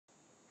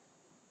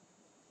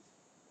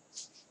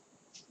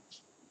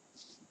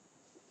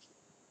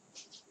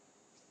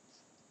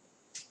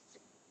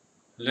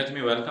Let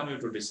me welcome you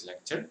to this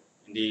lecture.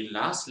 In the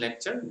last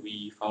lecture,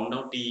 we found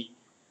out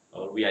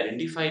we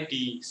identified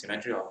the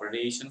symmetry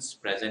operations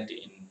present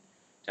in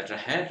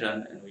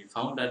tetrahedron, and we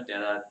found that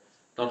there are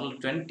total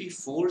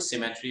 24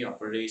 symmetry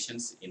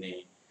operations in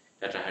a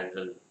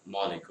tetrahedral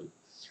molecule.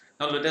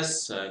 Now let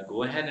us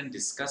go ahead and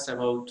discuss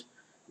about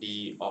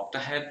the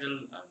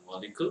octahedral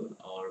molecule,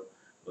 or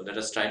let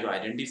us try to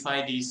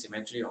identify the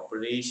symmetry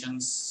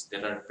operations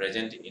that are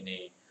present in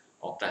a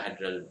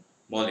octahedral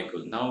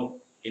molecule. Now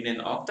in an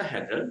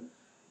octahedral,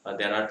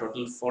 there are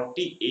total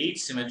 48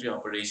 symmetry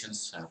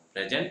operations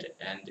present,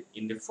 and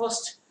in the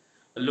first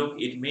look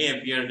it may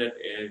appear that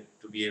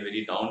to be a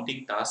very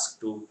daunting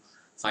task to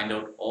find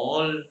out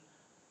all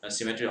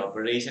symmetry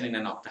operation in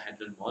an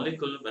octahedral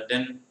molecule, but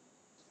then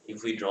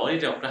if we draw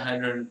the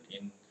octahedron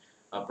in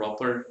a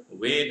proper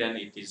way, then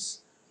it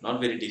is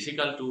not very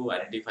difficult to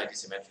identify the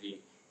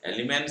symmetry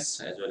elements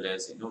as well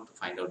as to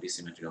find out the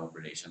symmetry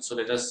operation. So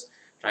let us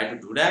try to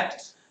do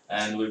that,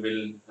 and we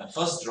will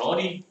first draw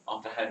the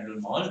octahedral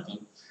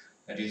molecule.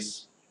 That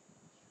is,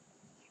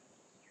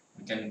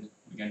 we can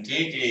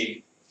take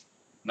a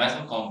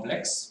metal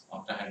complex,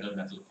 octahedral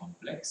metal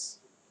complex.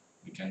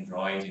 We can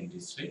draw it in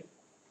this way.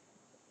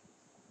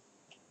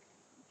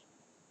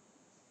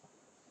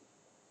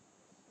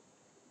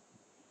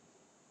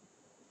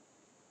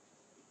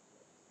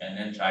 And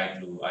then try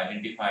to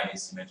identify the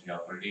symmetry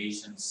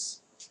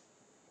operations.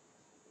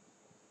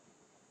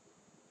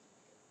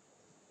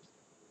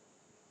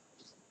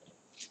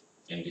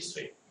 In this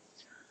way.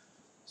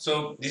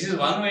 So this is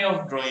one way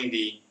of drawing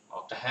the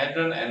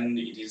octahedron, and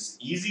it is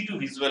easy to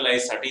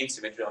visualize certain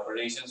symmetry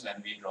operations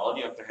when we draw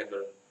the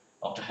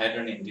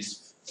octahedron in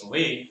this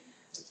way.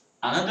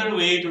 Another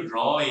way to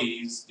draw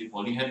is the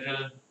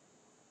polyhedral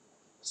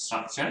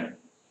structure,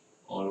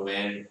 or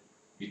where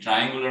the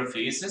triangular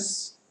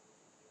faces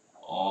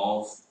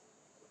of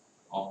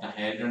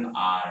octahedron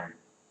are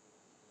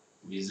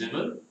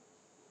visible.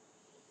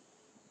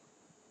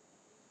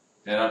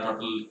 There are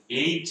total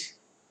 8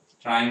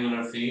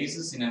 triangular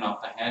faces in an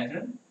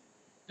octahedron.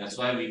 That's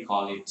why we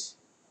call it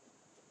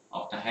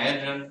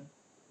octahedron.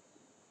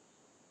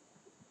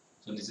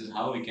 So this is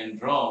how we can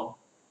draw,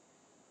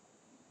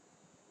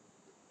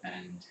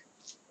 and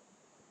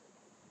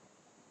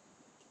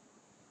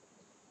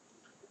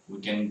we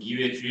can give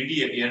a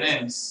 3D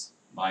appearance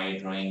by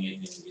drawing it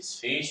in this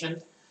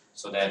fashion,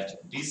 so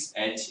that this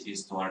edge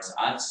is towards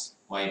us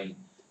while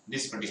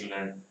this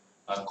particular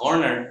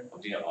corner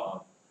of the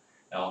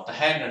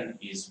octahedron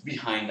is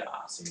behind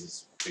us in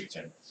this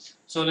picture.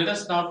 So let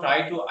us now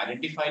try to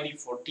identify the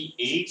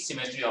 48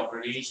 symmetry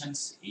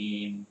operations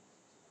in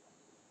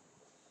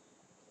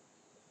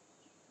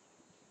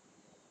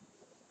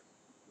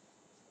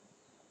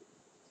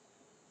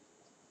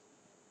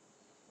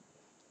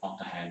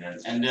octahedron,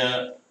 and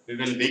we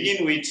will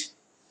begin with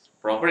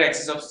proper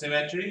axis of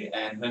symmetry.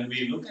 And when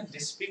we look at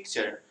this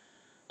picture,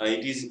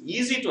 it is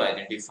easy to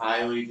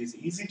identify, or it is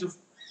easy to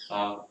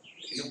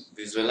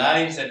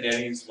visualize that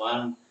there is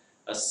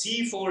a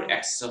C4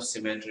 axis of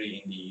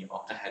symmetry in the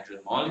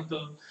octahedral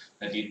molecule,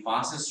 that it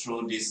passes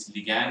through this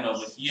ligand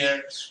over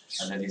here,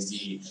 and that is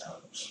the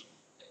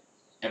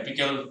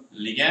apical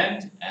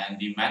ligand and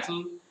the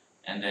metal,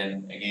 and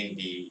then again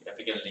the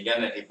apical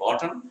ligand at the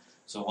bottom.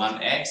 So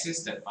one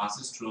axis that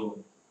passes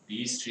through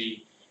these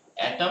 3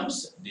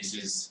 atoms. This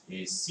is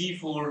a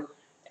C4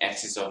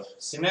 axis of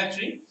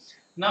symmetry.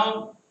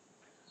 Now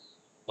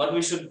what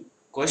we should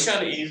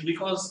question is,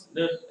 because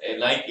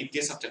like in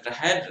case of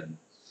tetrahedron,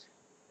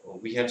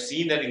 we have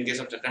seen that in case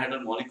of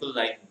tetrahedral molecule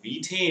like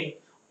methane,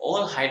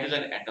 all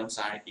hydrogen atoms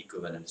are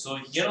equivalent. So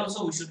here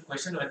also we should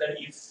question whether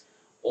if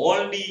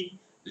all the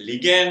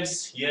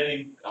ligands here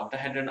in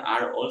octahedron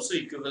are also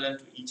equivalent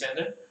to each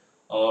other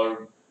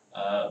or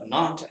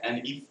not,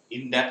 and if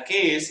in that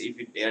case,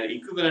 if they are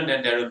equivalent,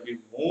 then there will be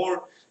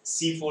more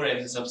C4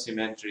 axis of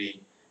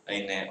symmetry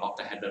in an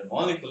octahedral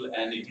molecule,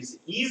 and it is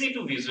easy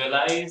to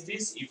visualize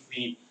this if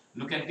we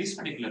look at this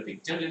particular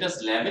picture. Let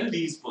us label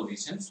these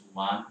positions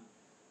 1,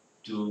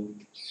 2,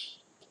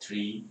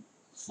 3,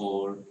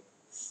 4,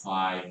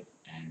 5,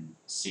 and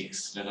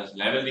 6. Let us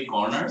label the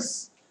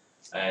corners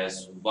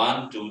as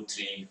 1, 2,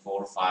 3,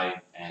 4, 5,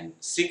 and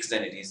 6.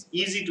 Then it is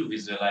easy to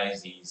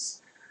visualize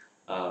these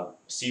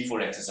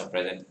C4 axis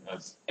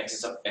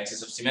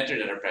of symmetry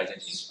that are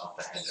present in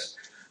octahedron.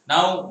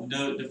 Now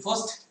the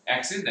first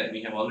axis that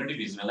we have already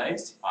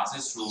visualized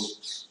passes through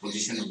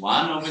position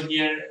 1 over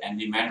here, and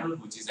the metal,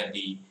 which is at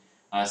the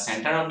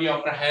center of the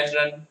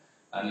octahedron,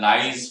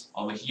 lies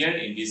over here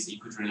in this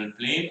equatorial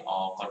plane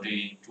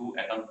containing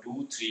atom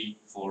 2, 3,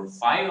 4,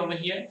 5 over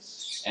here,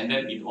 and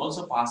then it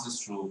also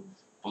passes through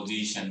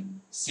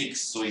position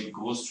 6. So it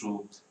goes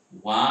through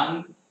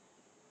 1,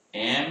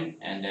 M,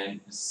 and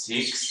then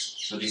 6.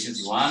 So this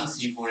is one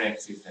C4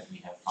 axis that we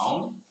have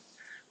found.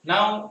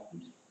 Now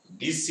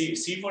this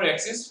C4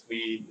 axis,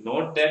 we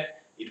note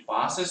that it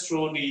passes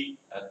through the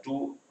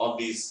 2 of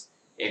these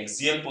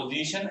axial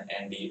position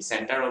and the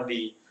center of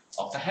the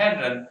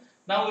octahedron.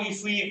 Now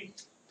if we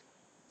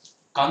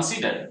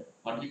consider,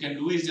 what we can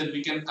do is that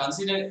we can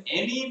consider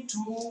any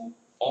 2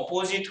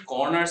 opposite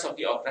corners of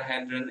the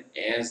octahedron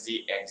as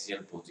the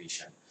axial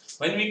position.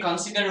 When we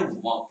consider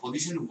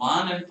position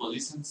 1 and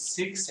position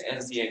 6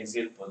 as the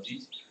axial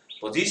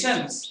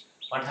positions,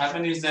 what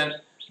happens is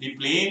that the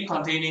plane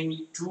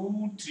containing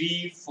 2,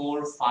 3,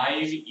 4,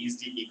 5 is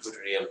the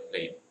equatorial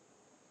plane.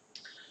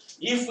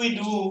 If we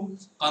do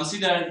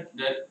consider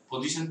that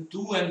position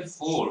 2 and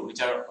 4,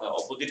 which are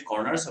opposite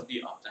corners of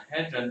the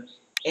octahedron,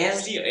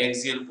 as the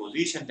axial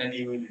position, then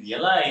you will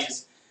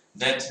realize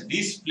that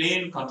this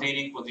plane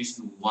containing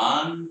position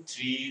 1,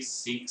 3,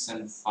 6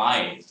 and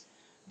 5,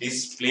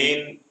 this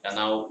plane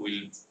now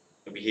will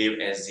behave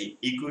as the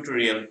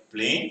equatorial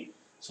plane.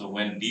 So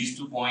when these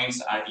 2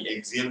 points are the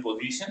axial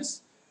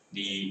positions,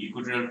 the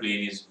equatorial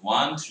plane is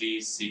 1,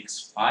 3,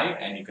 6, 5,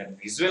 and you can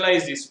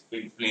visualize this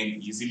plane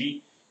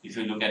easily if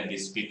you look at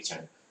this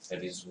picture.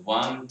 That is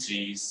 1,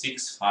 3,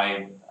 6,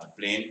 5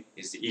 plane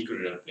is the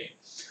equatorial plane.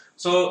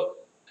 So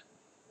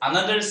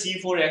another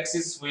C4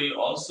 axis will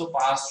also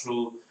pass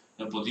through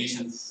the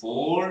position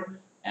 4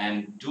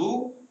 and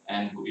 2,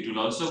 and it will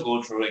also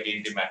go through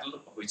again the metal,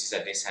 which is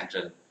at the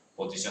central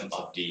position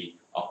of the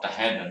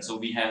octahedron. So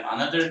we have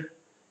another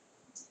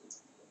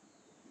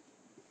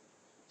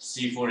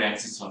C4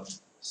 axis of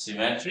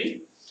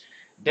symmetry.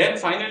 Then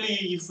finally,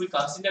 if we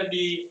consider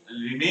the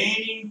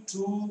remaining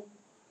 2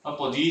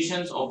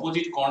 positions,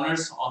 opposite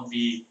corners of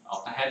the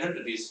octahedron,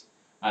 that is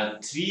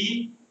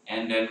 3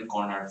 and then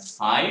corner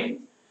 5.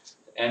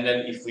 And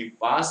then if we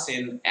pass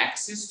an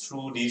axis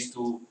through these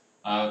 2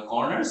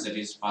 corners, that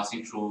is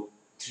passing through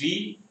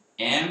 3,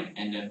 M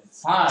and then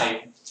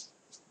 5,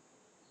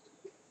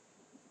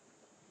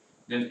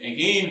 then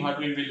again what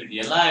we will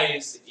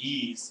realize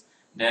is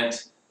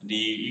that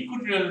the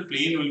equatorial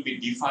plane will be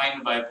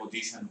defined by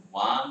position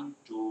 1,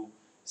 2,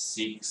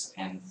 6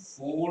 and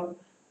 4,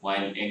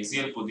 while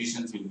axial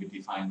positions will be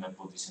defined by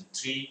position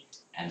 3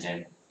 and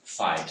then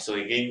 5. So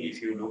again,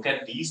 if you look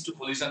at these 2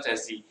 positions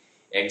as the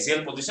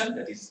axial position,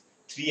 that is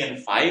 3 and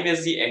 5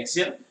 as the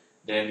axial,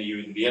 then you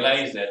will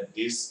realize that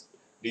these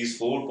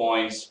 4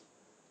 points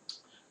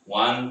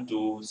 1,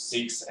 2,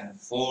 6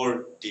 and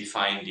 4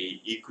 define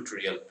the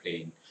equatorial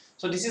plane.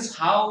 So this is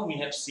how we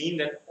have seen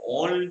that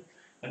all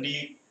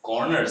the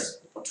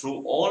corners,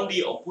 through all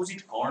the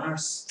opposite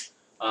corners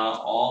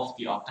of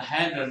the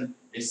octahedron,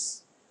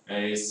 is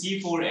a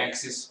C4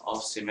 axis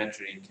of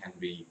symmetry can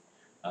be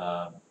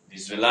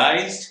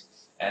visualized,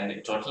 and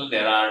in total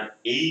there are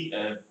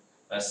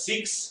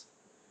 6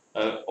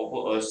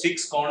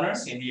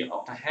 corners in the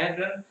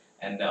octahedron,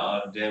 and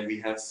there we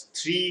have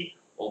 3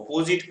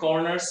 opposite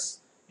corners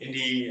in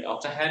the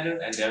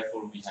octahedron, and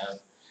therefore we have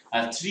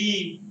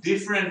 3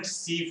 different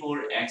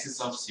C4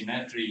 axes of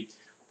symmetry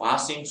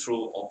passing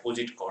through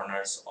opposite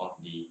corners of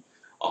the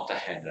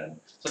octahedron.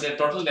 So in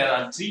total there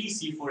are 3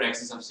 C4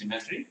 axes of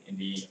symmetry in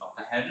the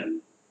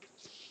octahedron.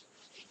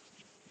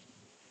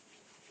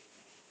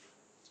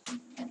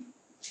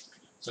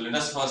 So let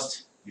us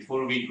first,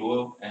 before we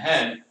go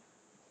ahead,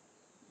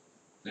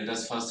 let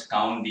us first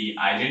count the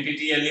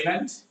identity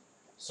element.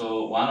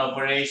 So one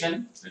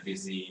operation, that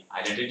is the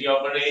identity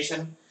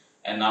operation,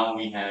 and now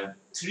we have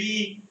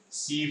 3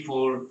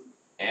 C4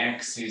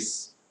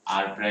 axes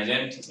are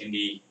present in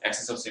the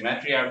axis of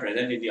symmetry are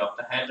present in the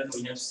octahedron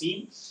we have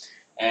seen,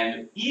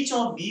 and each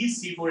of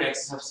these C4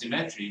 axes of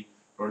symmetry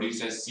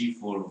produces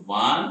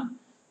C4-1,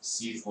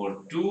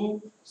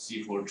 C4-2,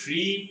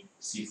 C4-3,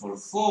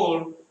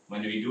 C4-4.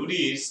 When we do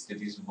this,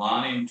 that is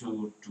 1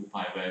 into 2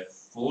 pi by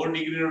 4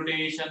 degree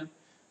rotation.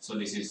 So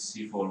this is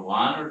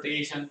C4-1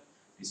 rotation.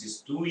 This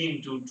is 2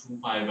 into 2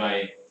 pi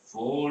by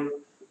 4.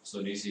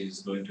 So this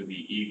is going to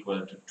be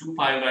equal to 2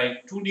 pi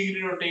by 2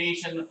 degree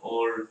rotation,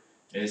 or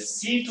a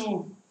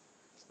C2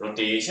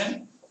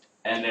 rotation.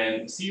 And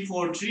then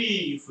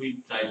C4-3, if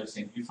we try to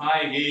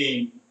simplify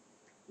again,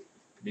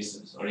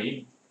 this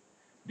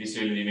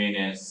will remain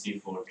as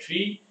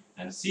C4-3,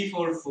 and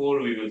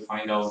C4-4 we will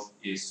find out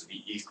is to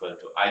be equal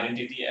to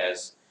identity,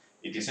 as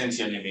it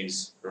essentially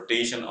means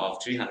rotation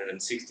of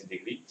 360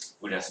 degrees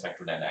with respect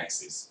to that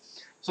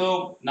axis.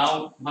 So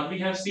now what we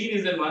have seen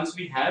is that once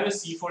we have a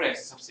C4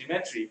 axis of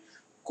symmetry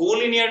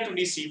collinear to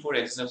the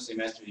C4 axis of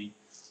symmetry,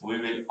 we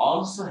will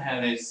also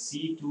have a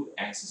C2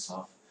 axis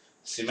of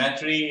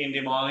symmetry in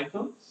the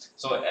molecule.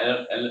 So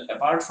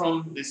apart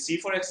from the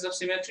C4 axis of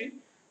symmetry,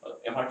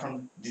 apart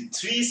from the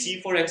 3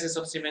 C4 axis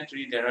of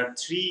symmetry, there are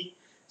 3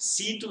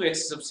 C2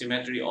 axis of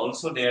symmetry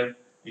also there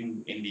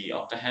in the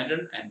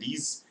octahedron, and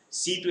these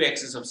C2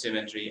 axis of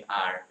symmetry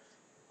are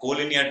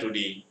collinear to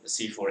the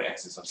C4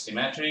 axis of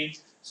symmetry.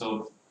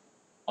 So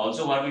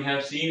also what we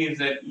have seen is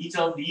that each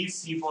of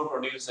these C4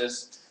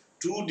 produces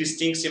 2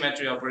 distinct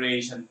symmetry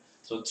operations.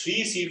 So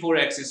 3 C4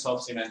 axis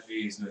of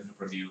symmetry is going to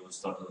produce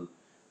total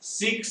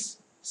 6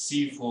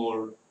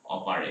 C4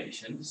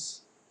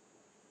 operations.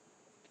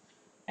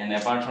 And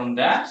apart from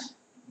that,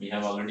 we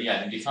have already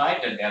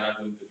identified that there are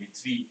going to be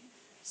 3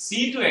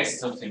 C2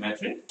 axis of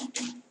symmetry,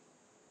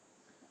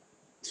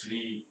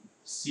 3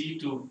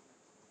 C2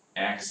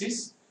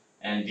 axis,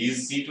 and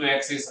these C2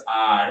 axes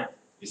are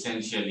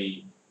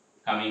essentially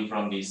coming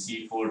from the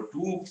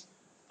C4-2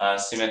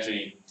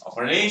 symmetry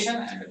operation,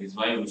 and that is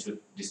why we should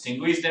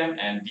distinguish them.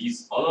 And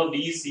all of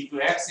these C2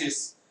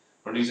 axis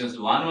produces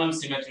 1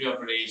 symmetry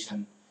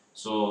operation.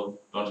 So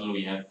total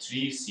we have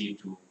 3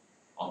 C2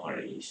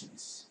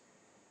 operations.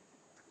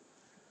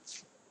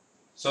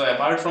 So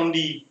apart from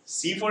the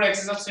C4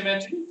 axis of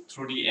symmetry,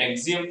 through the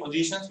axial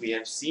positions we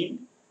have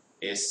seen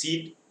a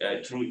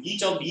through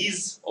each of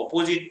these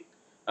opposite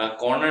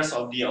corners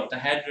of the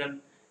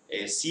octahedron,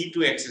 a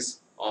C2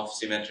 axis of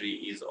symmetry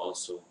is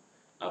also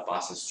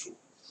passes through.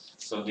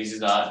 So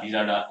these are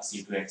the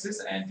C2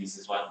 axis, and this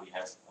is what we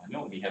have.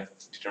 We have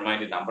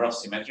determined the number of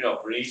symmetry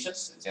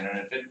operations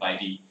generated by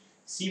the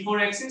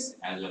C4 axis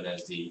as well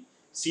as the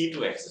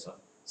C2 axis of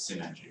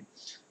symmetry.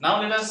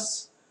 Now let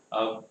us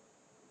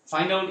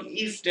find out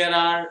if there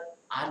are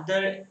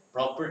other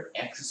proper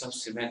axes of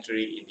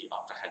symmetry in the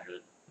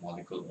octahedral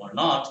molecule or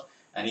not.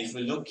 And if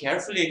we look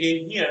carefully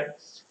again here,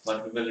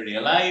 what we will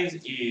realize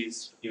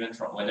is, even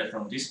from whether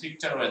from this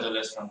picture or as well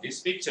as from this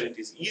picture, it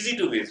is easy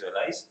to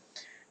visualize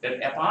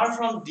that apart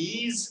from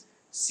these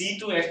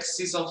C2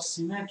 axes of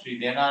symmetry,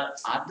 there are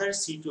other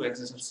C2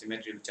 axes of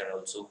symmetry which are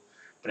also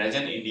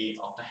present in the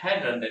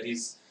octahedron. That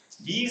is,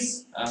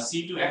 these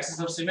C2 axes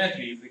of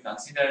symmetry, if we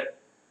consider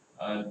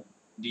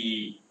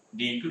the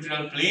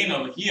equatorial plane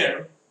over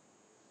here,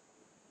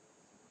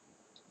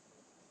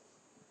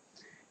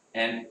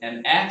 and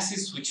an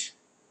axis which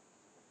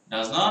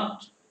does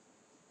not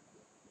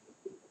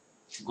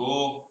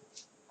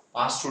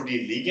pass through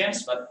the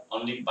ligands but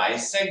only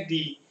bisect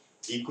the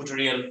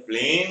equatorial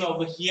plane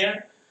over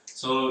here.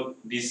 So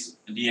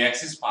the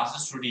axis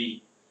passes through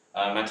the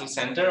metal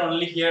center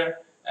only here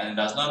and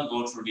does not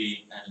go through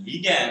the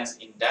ligands.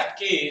 In that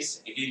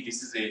case, again,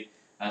 this is a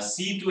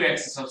C2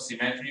 axis of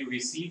symmetry. We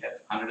see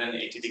that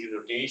 180-degree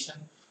rotation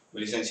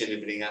will essentially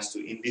bring us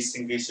to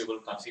indistinguishable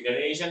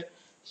configuration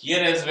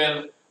here as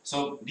well.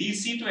 So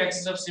these C2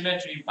 axis of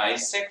symmetry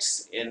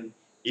bisects in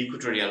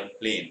equatorial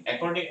plane.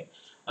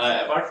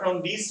 Apart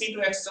from these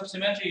C2 axis of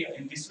symmetry,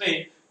 in this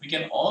way, we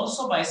can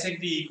also bisect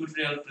the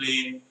equatorial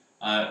plane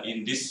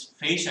in this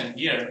fashion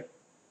here.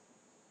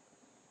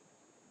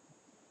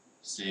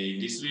 Say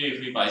this way,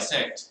 if we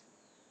bisect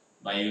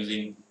by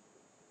using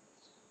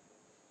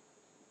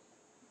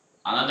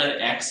another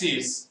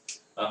axis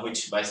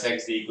which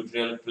bisects the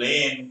equatorial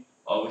plane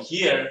over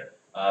here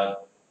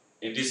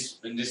in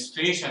this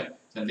fashion,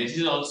 then this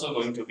is also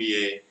going to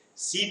be a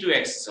C2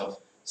 axis of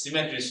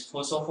symmetry.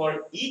 So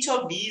for each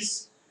of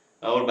these,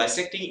 or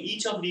bisecting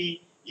each of the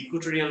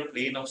equatorial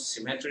plane of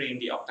symmetry in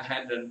the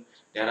octahedron,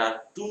 there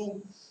are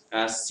two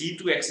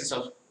C2 axis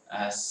of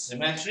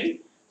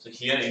symmetry. So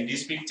here in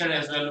this picture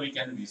as well, we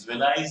can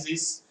visualize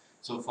this.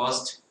 So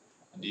first,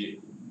 the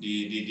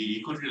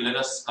equatorial. Let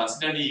us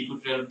consider the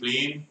equatorial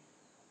plane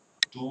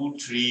 2,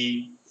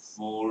 3,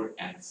 4,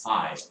 and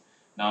 5.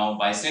 Now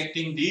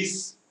bisecting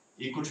this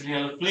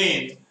equatorial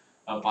plane,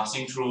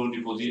 passing through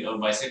the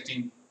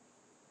bisecting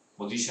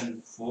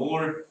position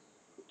 4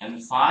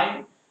 and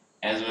 5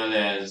 as well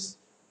as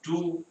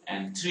 2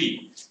 and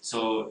 3.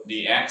 So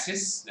the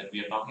axis that we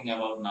are talking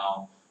about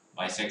now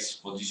bisects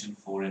position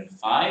 4 and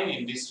 5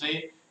 in this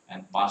way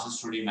and passes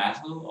through the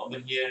metal over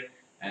here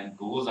and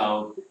goes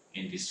out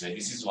in this way.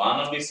 This is one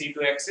of the C2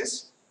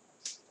 axis.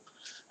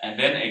 And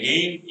then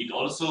again it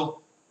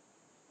also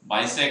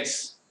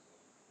bisects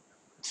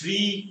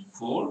 3,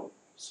 4.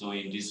 So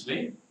in this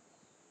way,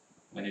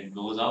 when it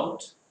goes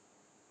out,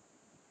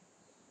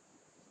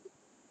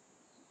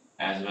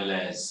 as well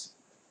as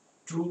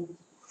 2,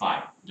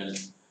 5.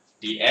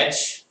 The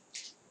edge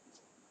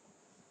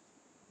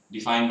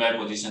defined by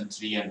position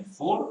 3 and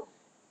 4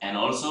 and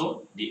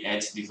also the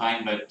edge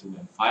defined by 2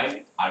 and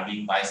 5 are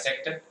being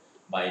bisected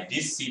by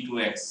this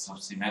C2 axis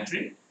of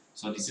symmetry.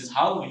 So this is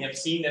how we have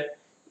seen that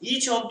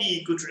each of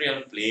the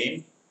equatorial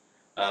plane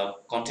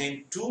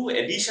contain two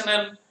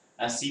additional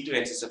C2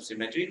 axis of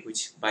symmetry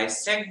which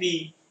bisect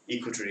the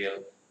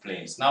equatorial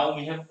planes. Now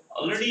we have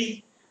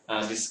already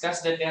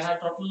discussed that there are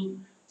total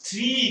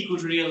 3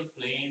 equatorial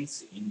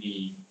planes in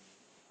the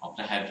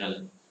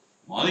octahedral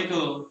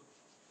molecule,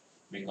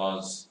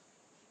 because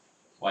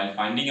while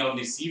finding out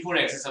the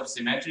C4 axis of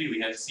symmetry,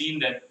 we have seen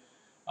that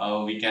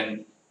we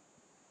can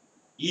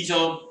each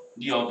of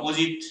the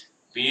opposite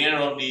pair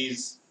of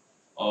these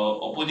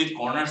opposite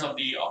corners of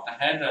the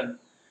octahedron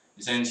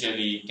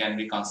essentially can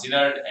be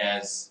considered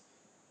as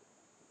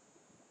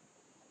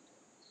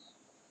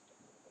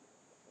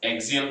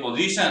axial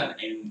position.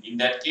 In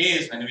that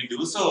case, when we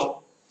do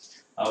so,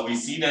 we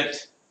see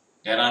that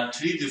there are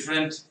 3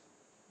 different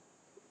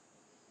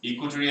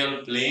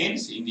equatorial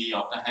planes in the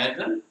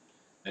octahedron.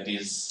 That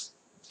is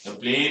the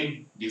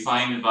plane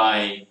defined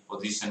by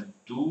position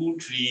 2,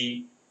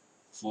 3,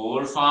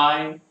 4,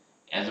 5,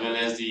 as well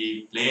as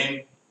the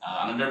plane,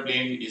 another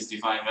plane is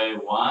defined by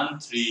 1,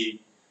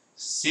 3,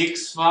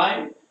 6,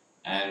 5,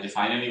 and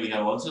finally we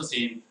have also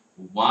seen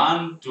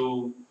 1,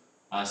 2,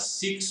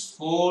 6,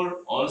 4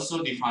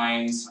 also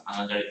defines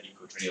another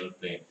equatorial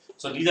plane.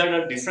 So these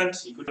are the different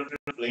equatorial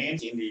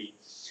planes in the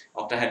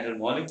octahedral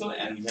molecule,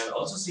 and we have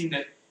also seen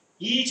that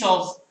each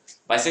of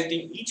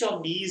bisecting each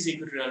of these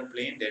equatorial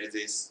plane,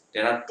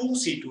 there are two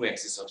C2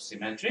 axes of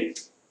symmetry.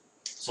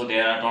 So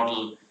there are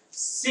total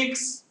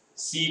 6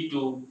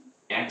 C2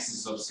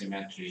 axes of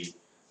symmetry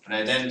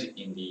present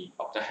in the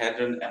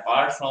octahedron,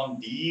 apart from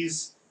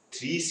these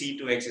 3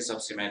 C2 axes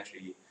of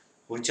symmetry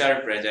which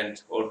are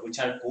present or which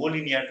are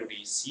collinear to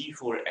the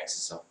C4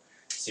 axis of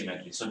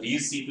symmetry. So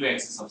these C2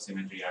 axes of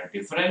symmetry are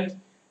different,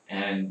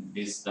 and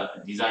these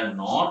are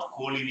not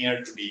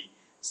collinear to the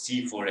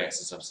C4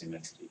 axis of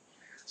symmetry.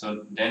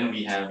 So then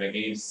we have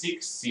again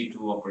 6 C2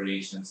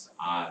 operations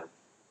are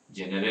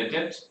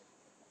generated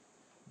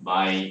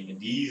by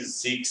these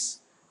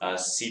 6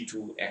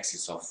 C2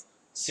 axis of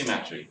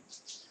symmetry.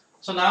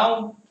 So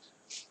now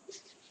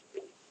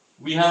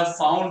we have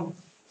found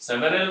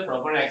several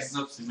proper axes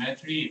of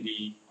symmetry in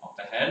the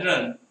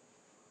octahedron,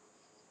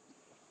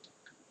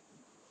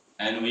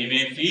 and we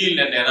may feel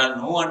that there are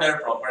no other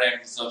proper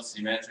axes of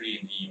symmetry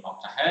in the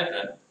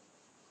octahedron,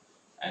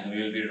 and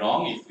we will be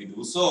wrong if we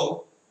do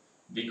so,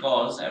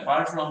 because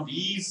apart from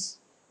these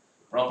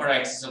proper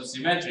axes of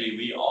symmetry,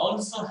 we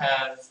also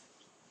have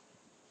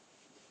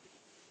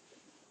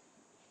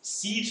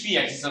C3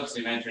 axis of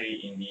symmetry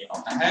in the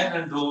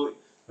octahedron. Though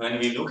when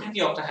we look at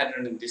the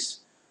octahedron in this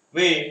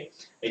way,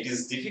 it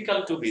is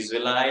difficult to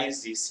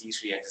visualize the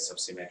C3 axis of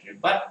symmetry.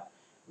 But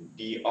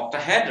the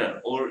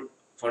octahedron, or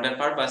for that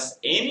purpose,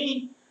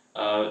 any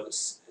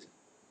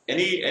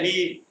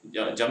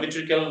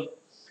geometrical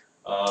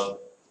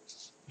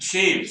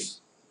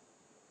shapes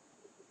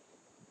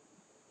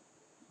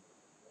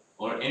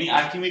or any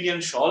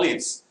Archimedean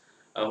solids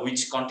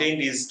which contain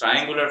these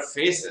triangular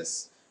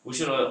faces, we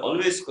should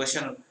always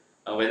question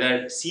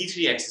whether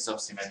C3 axis of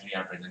symmetry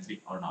are present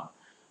or not,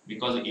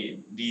 because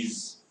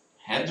these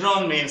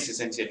hedron means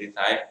essentially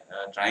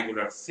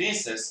triangular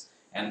faces,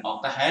 and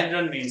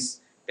octahedron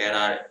means there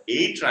are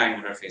 8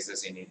 triangular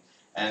faces in it,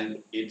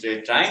 and in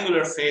a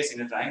triangular face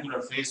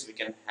we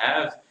can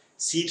have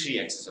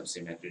C3 axis of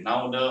symmetry.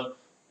 Now the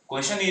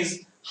question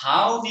is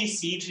how the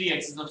C3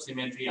 axis of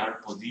symmetry are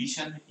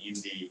positioned in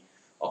the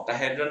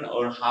octahedron,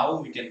 or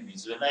how we can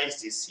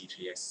visualize this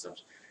C3 axis of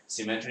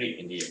symmetry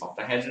in the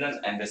octahedron.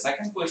 And the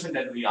second question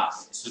that we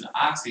should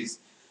ask is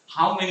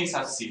how many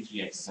such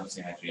C3 axis of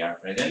symmetry are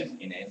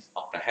present in an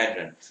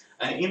octahedron.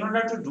 And in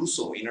order to do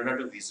so, in order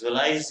to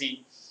visualize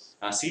the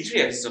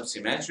C3 axis of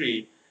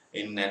symmetry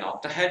in an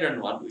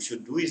octahedron, what we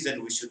should do is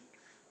that we should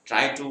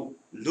try to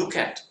look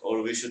at,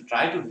 or we should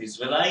try to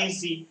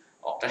visualize the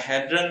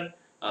octahedron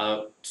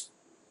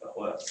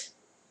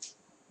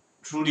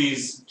through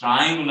these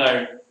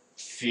triangular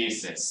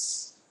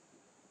faces.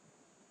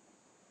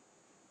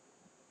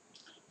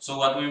 So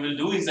what we will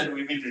do is that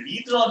we will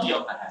redraw the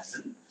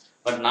octahedron,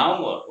 but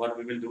now what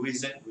we will do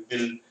is that we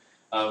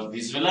will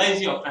visualize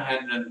the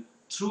octahedron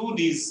through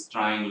these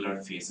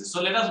triangular faces.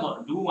 So let us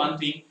do one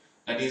thing,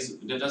 that is,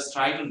 let us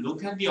try to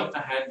look at the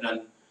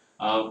octahedron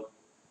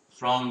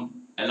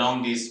from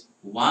along this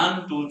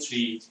 1, 2,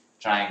 3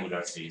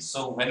 triangular face.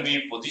 So when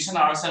we position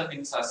ourselves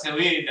in such a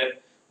way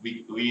that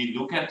we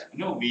look at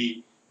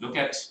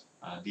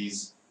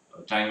these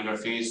triangular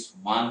face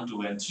 1,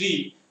 2, and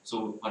 3.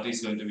 So what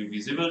is going to be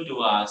visible to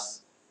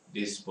us?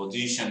 This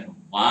position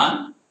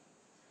 1,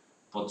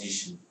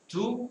 position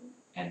 2,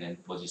 and then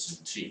position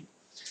 3.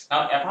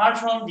 Now, apart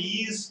from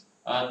these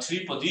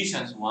 3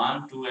 positions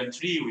 1, 2, and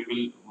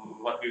 3,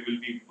 what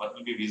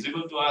will be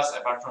visible to us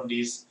apart from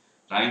these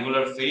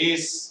triangular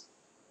face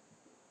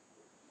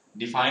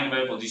defined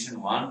by position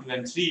 1, 2,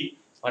 and 3?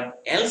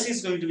 What else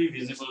is going to be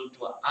visible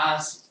to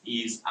us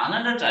is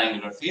another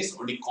triangular face,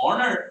 or the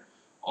corner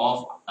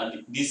of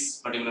this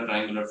particular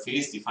triangular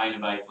face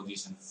defined by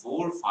position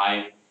 4,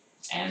 5,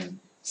 and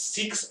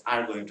 6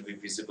 are going to be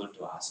visible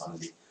to us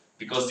only,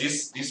 because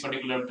this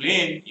particular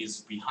plane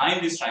is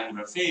behind this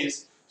triangular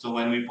face. So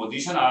when we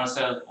position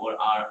ourselves or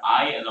our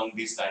eye along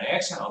this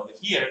direction over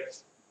here,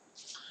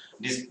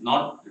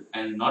 not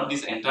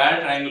this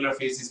entire triangular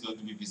face is going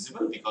to be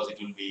visible, because it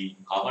will be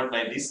covered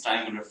by this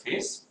triangular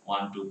face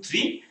 1, 2,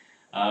 3.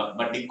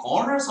 But the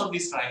corners of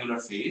this triangular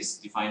face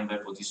defined by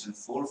position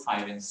 4,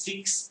 5, and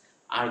 6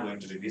 are going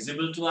to be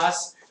visible to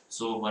us.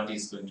 So what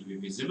is going to be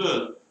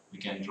visible, we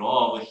can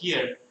draw over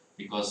here,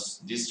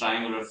 because this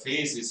triangular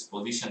face is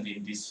positioned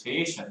in this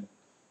fashion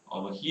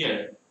over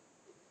here.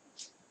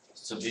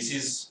 So this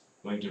is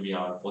going to be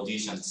our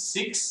position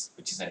 6,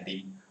 which is at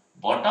the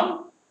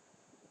bottom.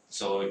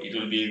 So it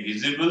will be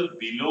visible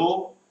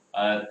below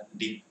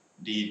the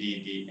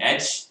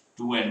edge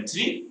 2 and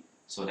 3.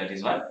 So that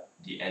is what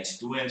the edge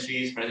 2 and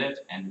 3 is present,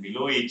 and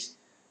below it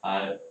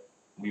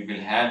we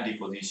will have the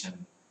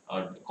position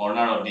or the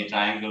corner of the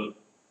triangle,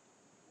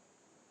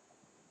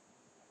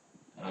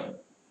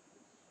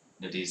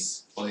 that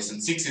is position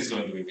 6 is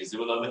going to be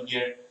visible over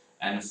here,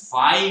 and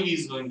 5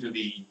 is going to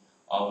be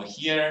over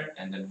here,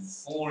 and then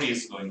 4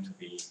 is going to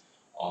be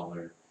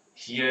over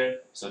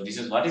here. So this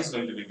is what is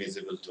going to be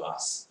visible to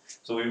us.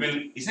 So we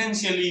will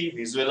essentially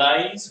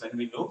visualize, when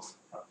we look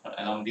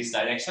along this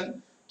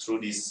direction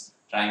through this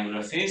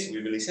triangular face,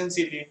 we will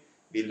essentially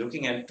be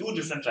looking at 2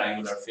 different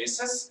triangular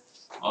faces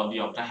of the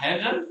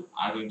octahedron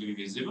are going to be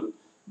visible.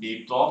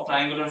 the top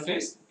triangular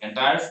face,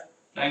 entire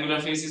triangular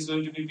face is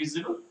going to be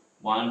visible,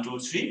 1, 2,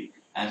 3,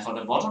 and for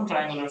the bottom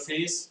triangular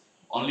face,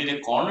 only the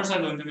corners are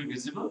going to be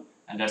visible,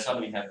 and that's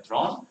what we have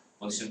drawn.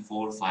 Position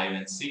 4, 5,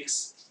 and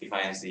 6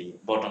 defines the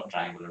bottom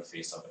triangular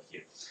face over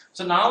here.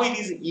 So now it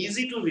is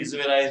easy to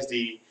visualize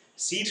the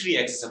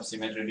C3 axis of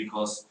symmetry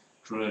because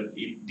through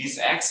this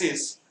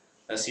axis,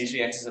 the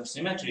C3 axis of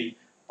symmetry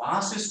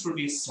passes through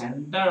the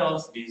center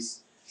of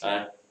these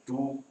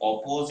two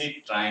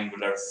opposite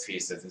triangular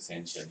faces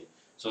essentially.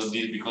 So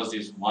this, because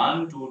this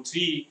 1, 2,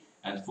 3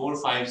 and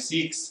 4, 5,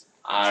 6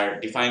 are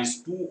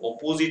defines two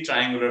opposite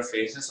triangular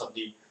faces of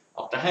the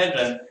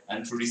octahedron,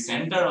 and through the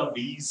center of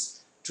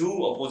these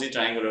two opposite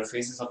triangular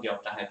faces of the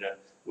octahedron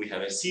we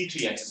have a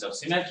C3 axis of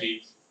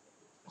symmetry.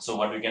 So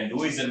what we can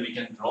do is that we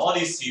can draw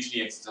this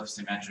C3 axis of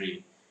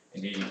symmetry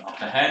in the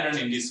octahedron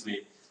in this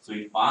way. So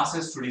it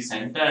passes through the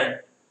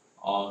center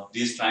of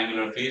this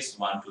triangular face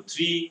 1, 2,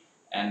 3,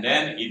 and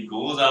then it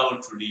goes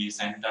out through the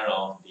center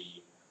of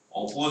the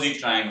opposite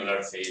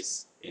triangular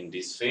face in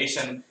this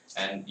fashion,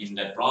 and in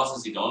that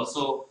process it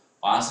also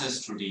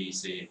passes through the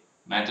say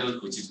metal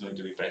which is going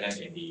to be present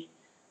in the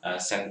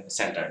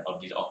center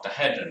of the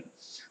octahedron.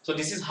 So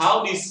this is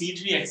how the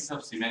C3 axis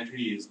of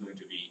symmetry is going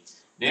to be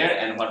there,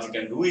 and what we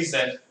can do is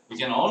that we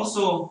can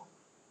also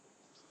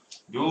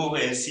do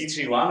a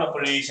C3-1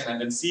 operation and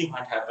then see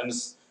what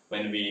happens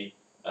when we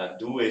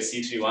do a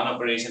C3-1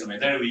 operation,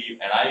 whether we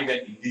arrive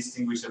at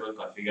indistinguishable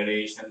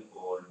configuration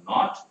or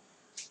not.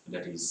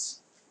 That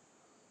is,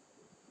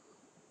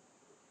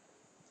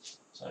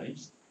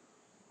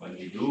 when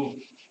we do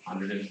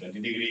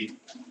 120-degree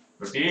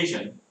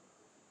rotation,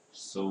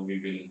 so we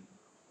will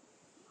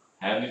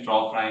have the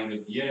top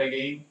triangle here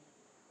again,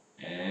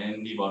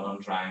 and the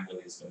bottom triangle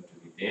is going to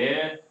be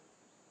there,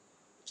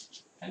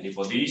 and the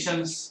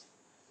positions,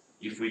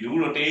 if we do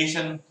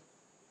rotation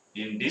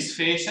in this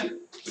fashion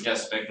with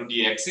respect to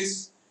the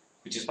axis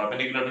which is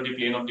perpendicular to the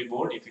plane of the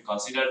board, if we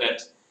consider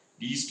that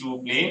these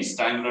two planes,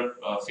 triangular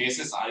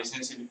faces, are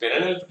essentially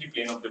parallel to the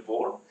plane of the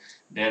board,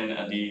 then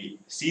the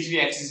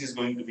C3 axis is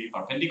going to be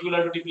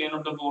perpendicular to the plane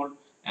of the board,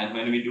 and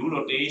when we do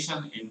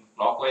rotation in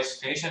clockwise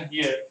fashion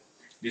here,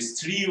 this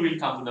 3 will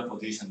come to the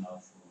position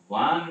of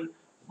 1,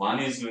 1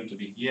 is going to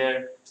be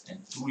here, and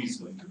 2 is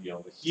going to be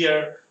over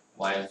here,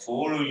 while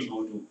 4 will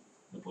go to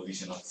the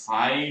position of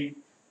 5,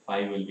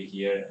 5 will be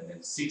here, and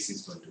then 6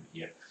 is going to be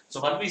here. So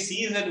what we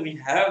see is that we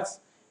have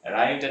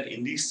arrived at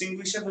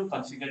indistinguishable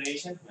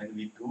configuration when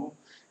we do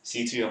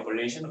C3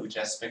 operation with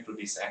respect to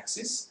this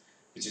axis,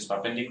 which is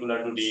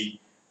perpendicular to the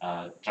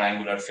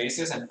triangular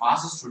faces and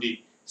passes through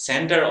the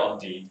center of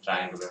the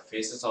triangular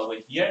faces over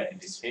here in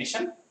this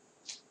fashion.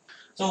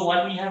 So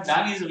what we have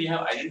done is we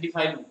have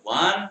identified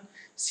one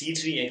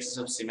C3 axis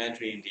of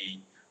symmetry in the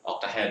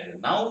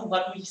octahedron. Now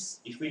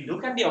if we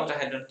look at the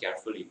octahedron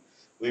carefully,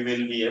 we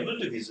will be able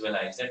to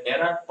visualize that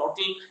there are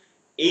total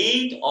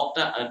 8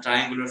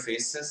 triangular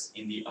faces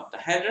in the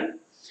octahedron,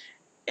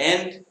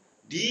 and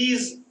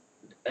these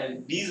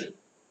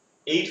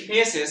 8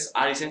 faces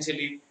are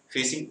essentially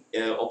facing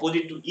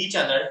opposite to each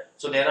other.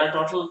 So there are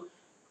total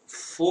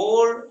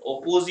 4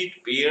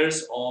 opposite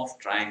pairs of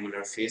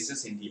triangular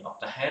faces in the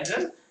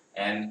octahedron,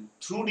 and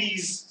through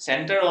these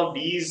center of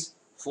these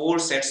 4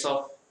 sets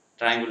of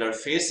triangular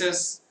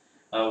faces,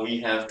 we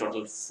have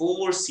total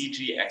 4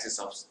 C3 axis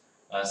of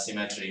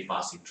symmetry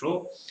passing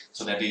through.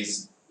 So that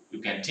is, we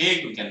can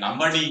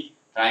number the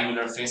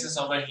triangular faces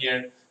over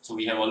here. So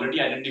we have already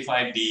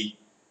identified the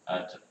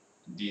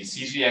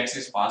C3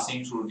 axis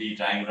passing through the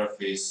triangular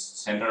face,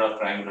 center of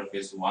triangular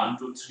face 1,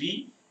 2,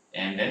 3,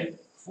 and then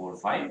 4,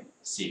 5,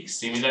 6.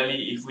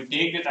 Similarly, if we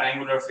take the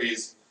triangular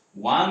face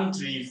 1,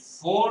 3,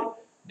 4,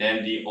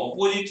 then the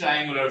opposite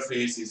triangular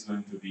face is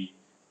going to be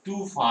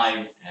 2,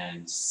 5,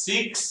 and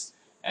 6.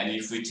 And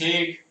if we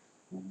take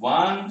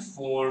 1,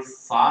 4,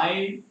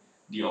 5,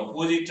 the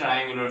opposite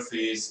triangular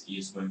face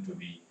is going to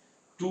be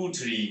 2,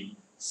 3,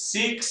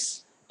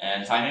 6.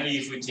 And finally,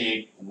 if we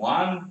take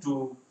 1,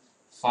 2,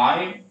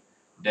 5,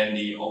 then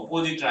the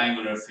opposite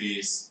triangular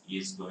face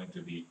is going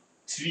to be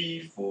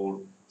 3,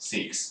 4,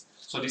 6.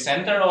 So the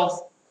center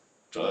of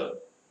through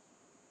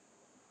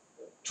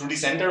the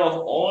center of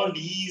all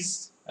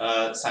these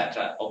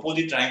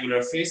opposite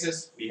triangular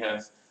faces, we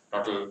have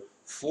total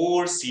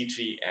 4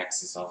 C3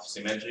 axis of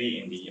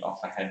symmetry in the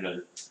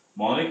octahedral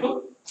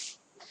molecule.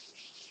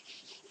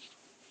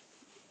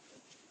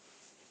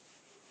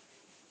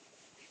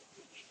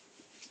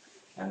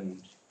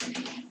 And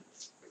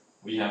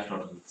we have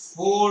total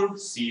 4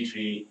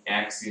 C3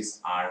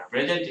 axes are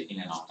present in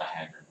an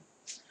octahedron.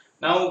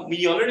 Now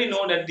we already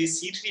know that the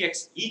C3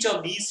 axis, each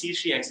of these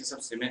C3 axes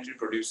of symmetry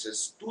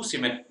produces 2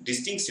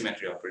 distinct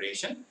symmetry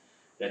operation,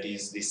 that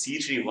is the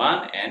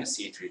C3-1 and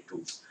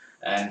C3-2.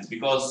 And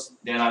because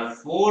there are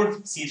 4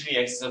 C3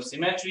 axes of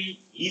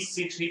symmetry, each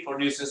C3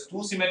 produces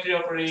 2 symmetry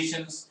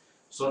operations.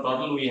 So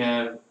total we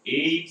have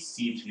 8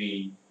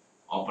 C3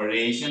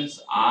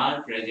 operations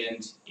are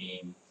present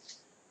in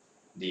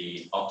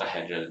the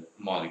octahedral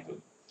molecule.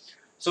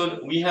 So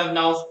we have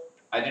now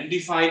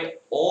identified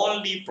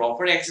all the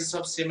proper axes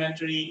of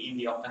symmetry in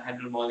the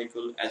octahedral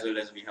molecule, as well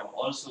as we have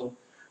also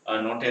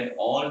noted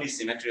all the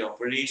symmetry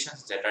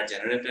operations that are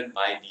generated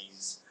by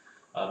these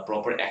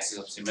proper axes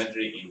of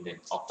symmetry in the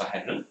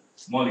octahedral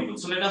molecule.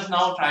 So let us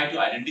now try to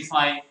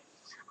identify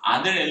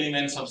other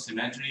elements of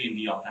symmetry in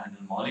the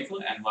octahedral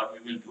molecule, and what we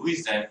will do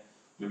is that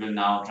we will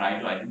now try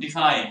to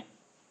identify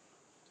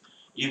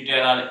if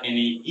there are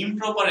any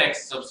improper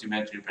axes of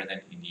symmetry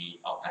present in the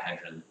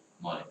octahedral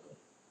molecule.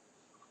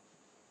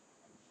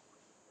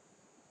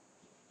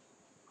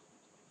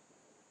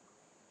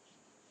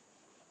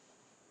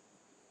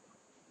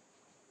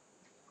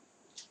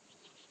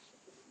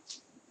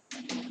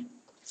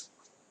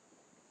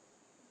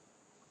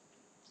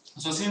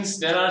 So since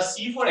there are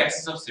C4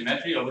 axes of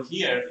symmetry over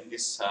here in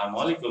this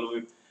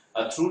molecule,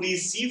 through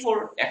these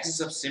C4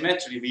 axes of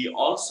symmetry, we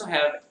also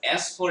have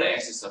S4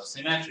 axis of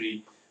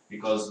symmetry,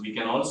 because we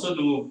can also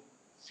do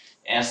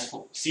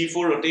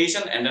C4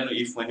 rotation, and then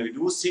when we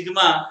do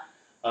sigma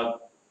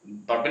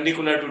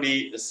perpendicular to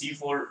the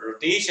C4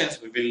 rotations,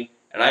 we will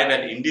arrive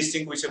at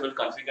indistinguishable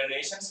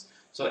configurations.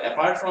 So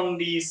apart from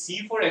the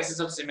C4 axis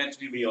of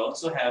symmetry, we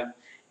also have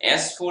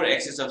S4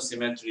 axis of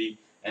symmetry,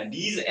 and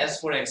these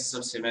S4 axis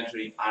of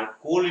symmetry are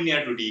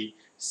collinear to the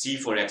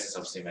C4 axis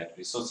of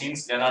symmetry. So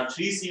since there are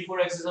three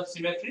C4 axis of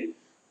symmetry,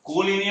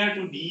 collinear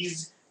to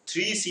these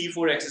three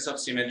C4 axis of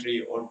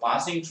symmetry, or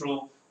passing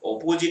through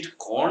opposite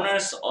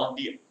corners of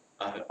the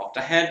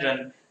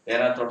octahedron,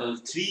 there are total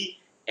three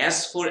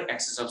S4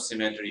 axis of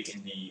symmetry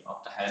in the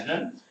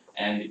octahedron,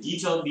 and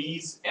each of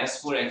these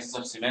S4 axis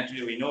of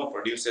symmetry we know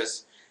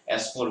produces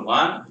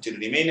S41, which will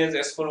remain as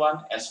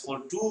S41.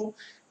 S42,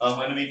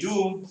 when we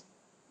do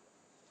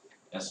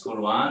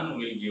S41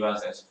 will give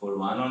us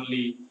S41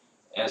 only.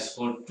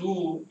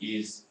 S42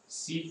 is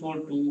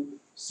C42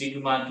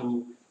 sigma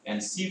 2, and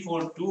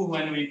C42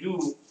 when we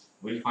do,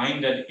 we'll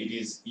find that it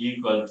is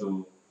equal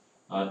to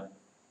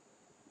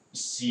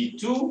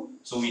C2.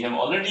 So we have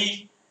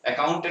already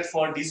accounted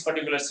for this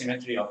particular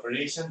symmetry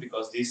operation,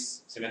 because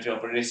this symmetry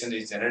operation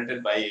is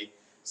generated by a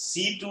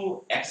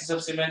C2 axis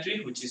of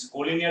symmetry, which is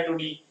collinear to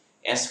the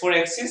S4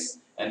 axis,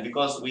 and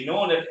because we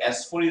know that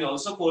S4 is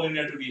also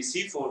collinear to the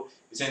C4,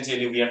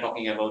 essentially we are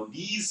talking about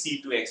these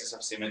C2 axis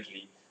of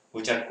symmetry,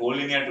 which are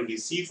collinear to the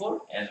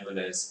C4 as well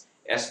as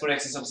S4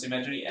 axis of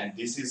symmetry, and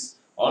this is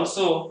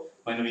also,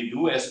 when we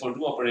do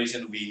S42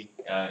 operation, we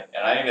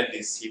arrive at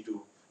this C2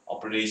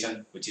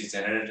 operation, which is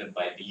generated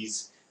by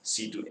these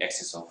C2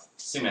 axis of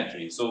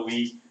symmetry. So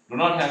we do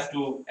not have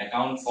to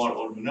account for,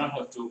 or do not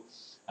have to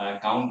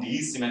count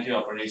these symmetry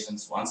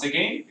operations once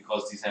again,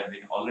 because these have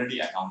been already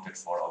accounted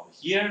for over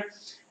here.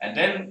 And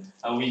then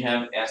we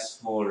have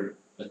S4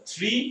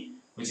 3,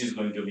 which is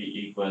going to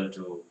be equal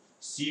to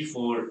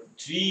C4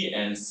 3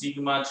 and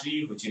sigma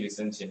 3, which will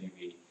essentially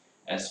be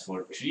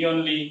S4 3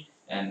 only,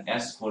 and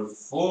S4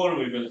 4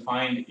 we will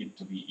find it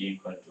to be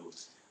equal to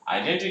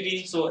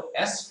identity. So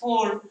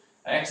S4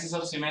 axis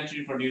of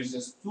symmetry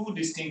produces two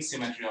distinct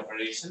symmetry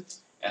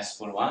operations,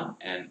 S41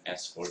 and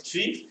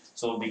S43.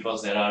 So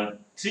because there are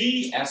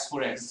three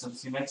S4 axis of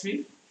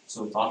symmetry,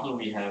 so total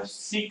we have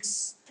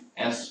 6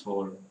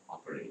 S4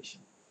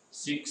 operations.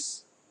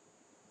 6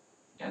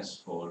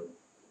 S4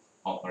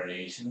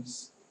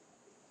 operations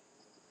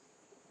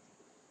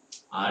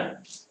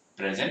are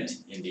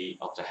present in the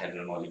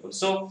octahedral molecule.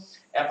 So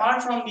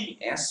apart from the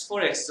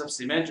S4 axis of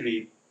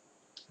symmetry,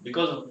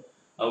 because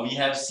we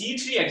have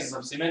C3 axis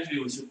of symmetry,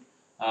 we should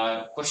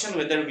question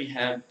whether we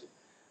have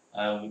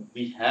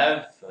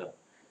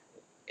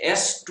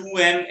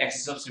S2n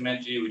axis of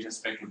symmetry with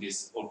respect to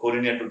this, or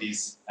collinear to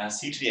this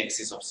C3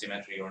 axis of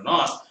symmetry or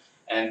not.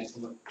 And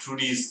through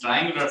these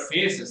triangular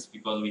faces,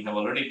 because we have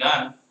already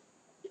done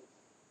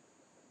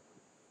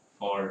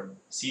for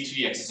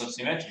C3 axis of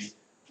symmetry,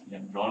 we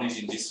have drawn it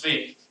in this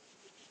way,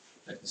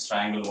 that is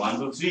triangle 1,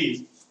 2,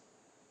 3.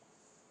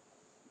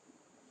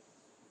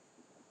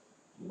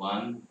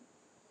 1,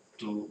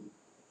 2,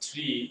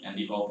 3, and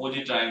the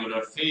opposite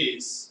triangular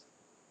face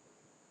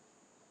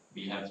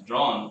we have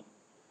drawn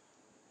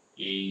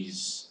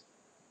is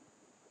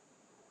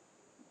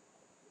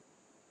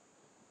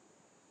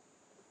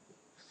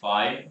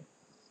 5,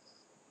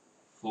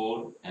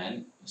 4,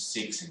 and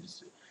 6 in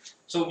this way.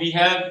 So we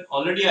have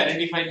already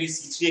identified the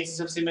C3 axis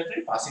of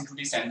symmetry passing through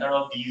the center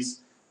of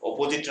these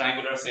opposite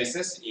triangular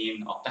faces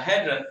in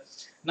octahedron.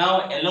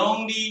 Now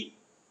along the,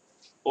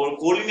 or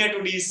collinear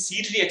to the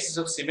C3 axis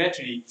of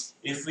symmetry,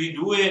 if we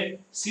do a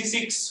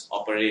C6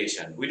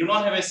 operation, we do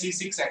not have a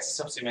C6 axis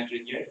of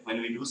symmetry here. When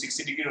we do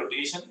 60-degree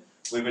rotation,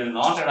 we will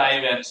not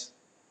arrive at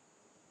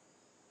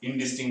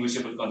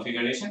indistinguishable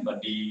configuration, but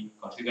the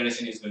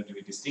configuration is going to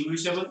be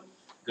distinguishable,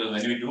 because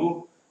when we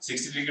do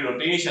 60-degree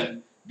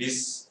rotation,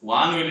 this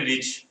 1 will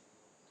reach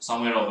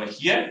somewhere over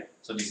here.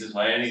 So this is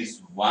where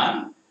is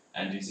 1,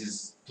 and this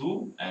is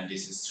 2, and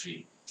this is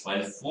 3.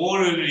 While 4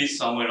 will reach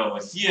somewhere over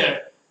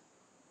here.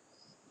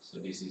 So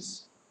this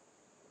is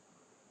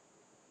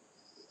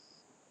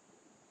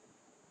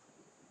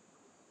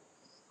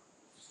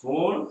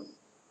 4,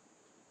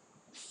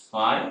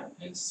 5,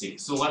 and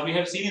 6. So what we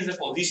have seen is the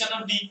position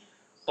of the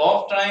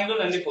top triangle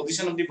and the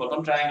position of the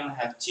bottom triangle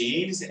have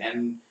changed,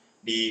 and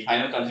the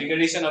final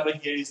configuration over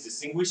here is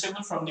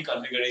distinguishable from the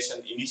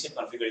initial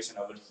configuration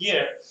over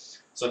here.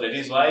 So that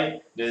is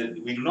why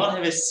we do not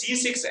have a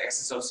C6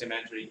 axis of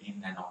symmetry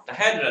in an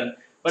octahedron.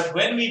 But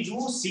when we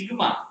do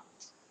sigma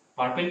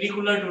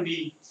perpendicular to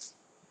the,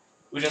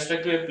 with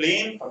respect to a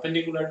plane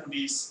perpendicular to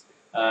this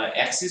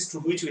axis to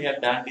which we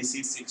have done the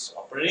C6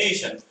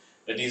 operation,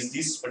 that is,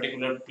 this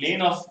particular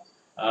plane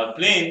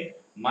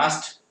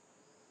must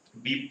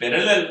be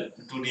parallel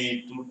to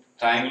the two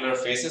triangular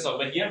faces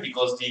over here,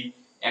 because the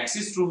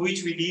axis through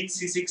which we did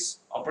C6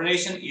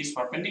 operation is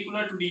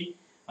perpendicular to the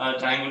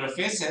triangular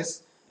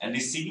faces, and the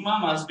sigma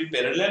must be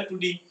parallel to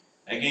the,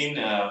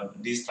 again,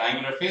 these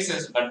triangular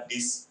faces, but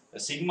this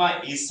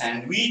sigma is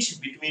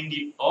sandwiched between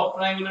the top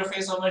triangular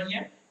face over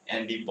here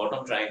and the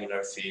bottom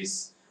triangular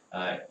face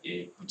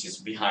which is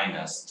behind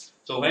us.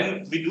 So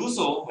when we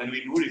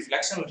do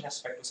reflection with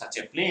respect to such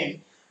a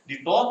plane, the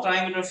top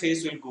triangular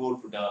face will go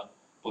to the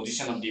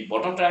position of the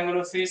bottom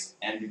triangular face,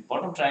 and the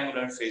bottom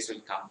triangular face will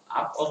come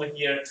up over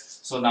here.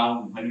 So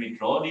now when we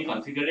draw the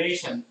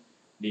configuration,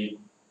 the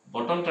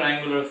bottom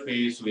triangular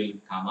face will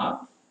come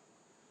up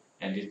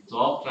and the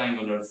top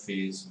triangular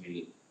face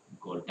will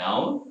go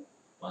down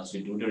once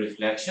we do the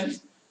reflection.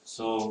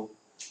 So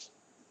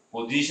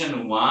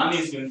position 1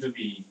 is going to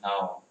be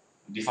now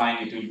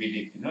defined. It will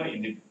be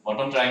in the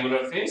bottom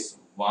triangular face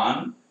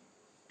 1,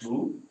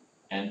 2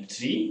 and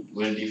 3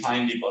 will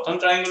define the bottom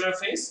triangular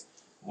face,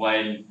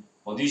 while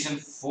position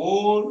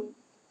 4,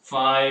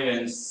 5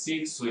 and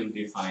 6 will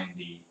define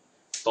the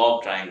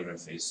top triangular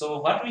face. So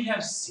what we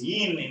have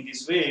seen in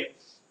this way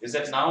is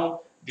that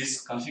now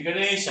this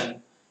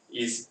configuration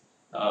is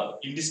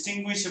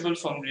indistinguishable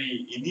from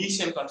the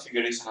initial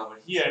configuration over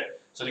here.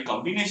 So the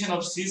combination of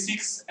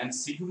C6 and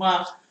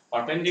sigma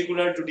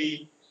perpendicular to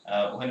the,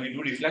 when we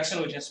do reflection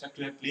with respect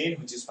to a plane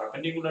which is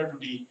perpendicular to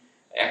the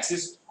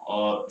axis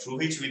through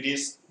which we did,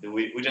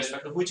 with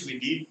respect to which we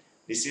did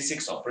the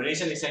C6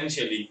 operation,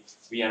 essentially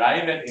we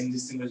arrive at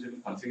indistinguishable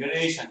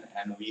configuration,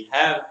 and we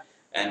have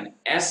an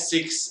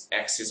S6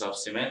 axis of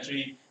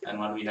symmetry, and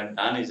what we have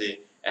done is a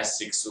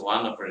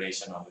S6-1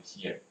 operation over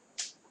here.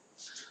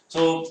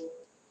 So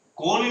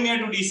collinear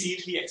to the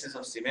C3 axis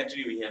of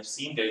symmetry, we have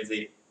seen there is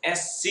a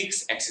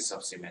S6 axis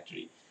of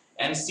symmetry,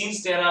 and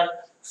since there are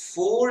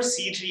 4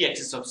 C3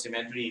 axis of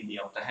symmetry in the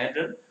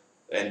octahedron,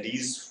 and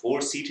these 4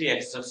 C3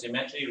 axis of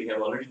symmetry we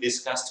have already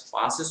discussed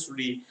passes through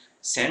the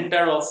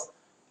center of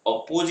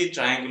opposite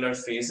triangular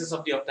faces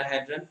of the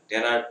octahedron.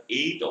 There are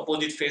 8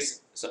 opposite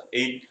faces, so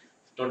 8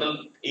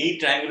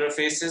 triangular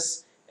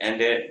faces, and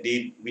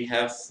we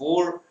have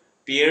 4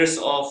 pairs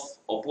of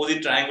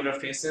opposite triangular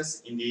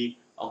faces in the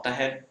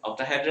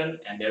octahedron,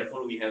 and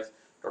therefore we have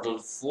total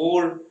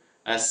 4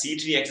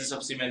 C3 axis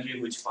of symmetry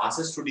which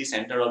passes through the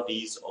center of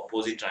these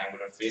opposite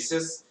triangular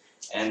faces.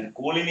 And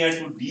collinear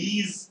to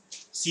these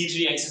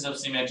C3 axis of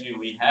symmetry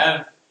we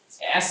have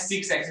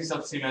S6 axis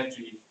of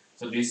symmetry.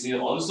 So this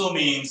also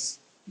means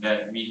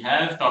that we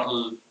have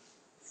total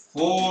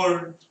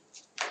 4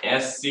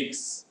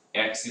 S6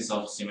 axis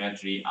of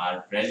symmetry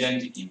are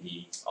present in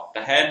the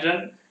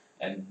octahedron,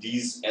 and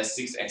these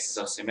S6 axis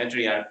of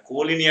symmetry are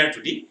collinear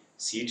to the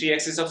C3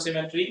 axis of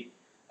symmetry,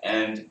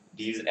 and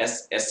these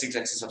S6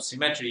 axis of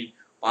symmetry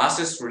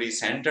passes through the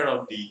center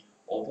of the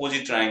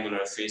opposite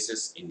triangular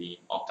faces in the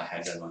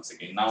octahedron once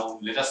again. Now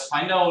let us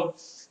find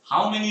out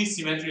how many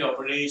symmetry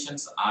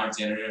operations are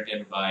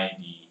generated by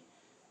the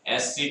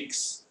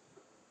S6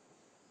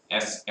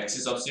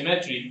 axis of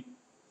symmetry,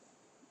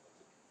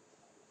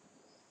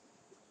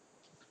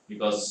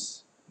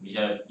 because we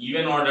have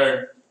even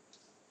order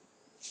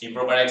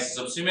improper axis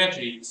of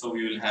symmetry, so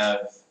we will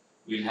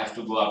have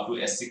to go up to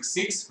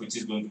S66, which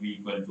is going to be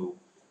equal to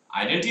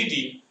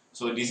identity.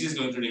 So this is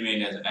going to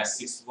remain as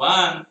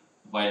S61,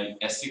 while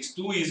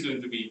S62 is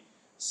going to be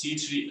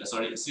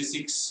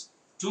C62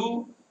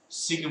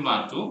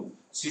 sigma 2.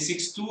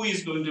 C62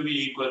 is going to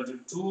be equal to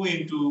 2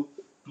 into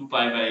 2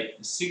 pi by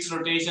 6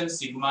 rotation.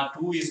 Sigma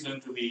 2 is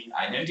going to be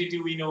identity,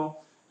 we know,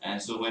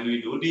 and so when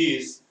we do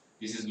this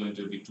is going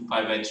to be 2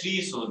 pi by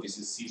 3, so this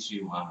is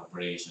C31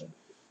 operation.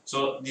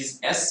 So this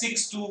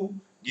S62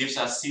 gives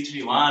us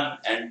C31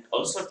 and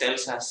also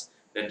tells us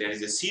that there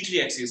is a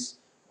C3 axis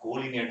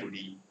collinear to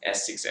the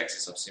S6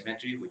 axis of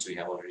symmetry, which we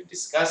have already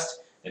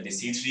discussed, that the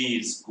C3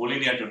 is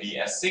collinear to the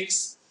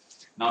S6.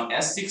 Now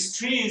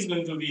S63 is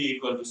going to be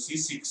equal to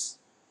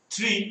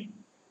C63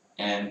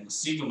 and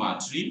sigma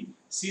 3.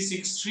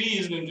 C63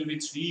 is going to be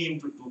 3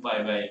 into 2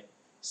 pi by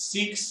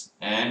 6,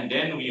 and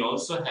then we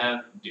also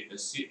have 3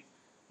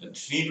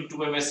 to 2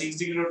 pi by 6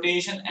 degree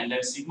rotation, and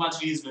then sigma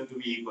 3 is going to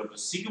be equal to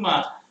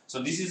sigma.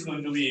 So this is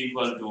going to be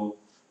equal to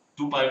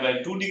 2 pi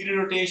by 2 degree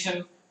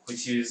rotation,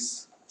 which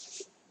is,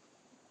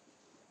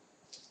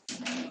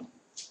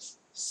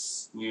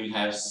 we will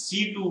have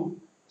C2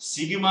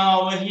 sigma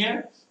over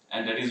here,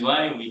 and that is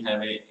why we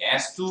have a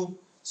S2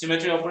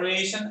 symmetry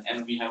operation,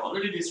 and we have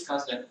already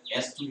discussed that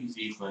S2 is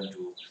equal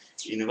to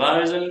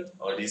inversion,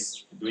 or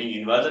this doing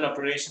inversion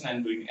operation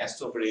and doing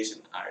S2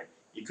 operation are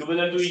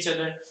equivalent to each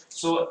other.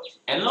 So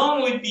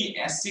along with the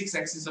S6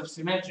 axis of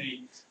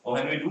symmetry, or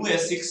when we do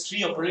S6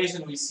 tree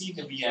operation, we see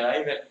that we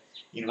arrive at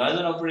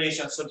inversion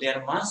operation. So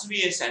there must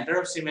be a center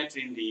of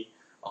symmetry in the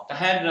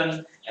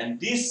octahedron, and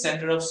this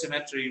center of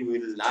symmetry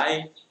will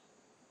lie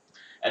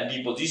at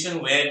the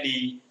position where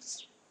the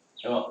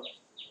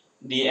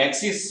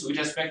axis with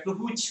respect to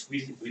which we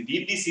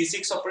did the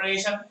C6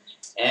 operation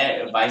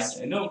by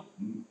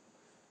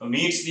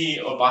meets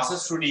the or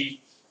passes through the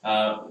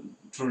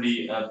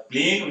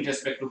plane with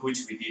respect to which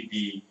we did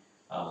the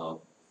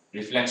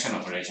reflection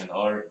operation,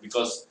 or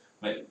because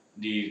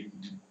the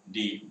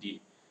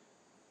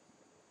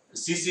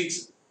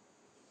C6,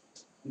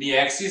 the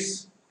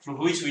axis through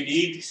which we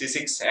did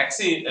C6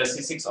 axis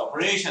C6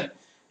 operation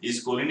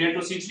is collinear to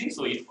C3,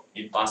 so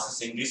it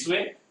passes in this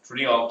way through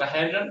the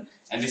octahedron,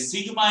 and the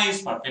sigma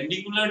is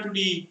perpendicular to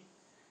the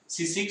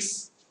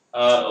C6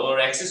 or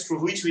axis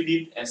through which we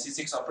did a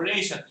C6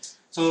 operation.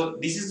 So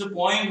this is the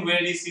point where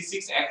the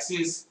C6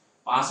 axis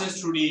passes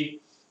through the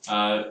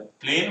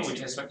plane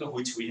with respect to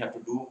which we have to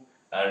do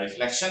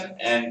reflection,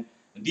 and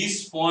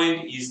this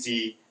point is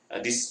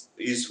this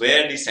is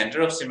where the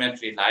center of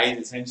symmetry lies.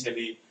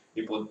 Essentially,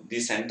 the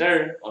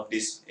center of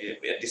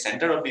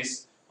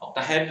this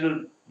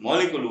octahedral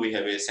molecule, we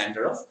have a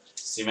center of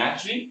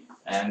symmetry,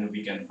 and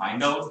we can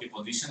find out the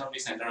position of the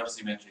center of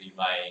symmetry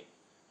by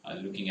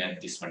looking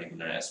at this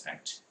particular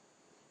aspect.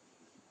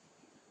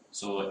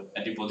 So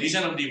at the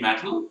position of the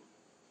metal,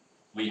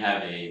 we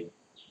have a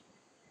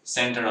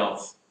center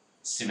of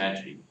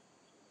symmetry,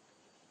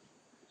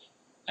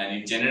 and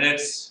it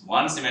generates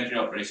one symmetry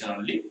operation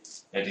only,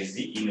 that is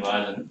the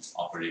inversion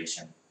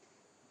operation.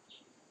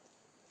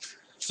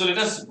 So let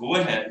us go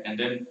ahead and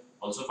then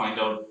also find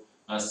out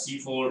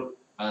C4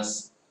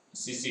 as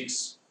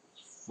C6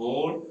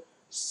 4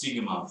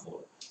 sigma 4.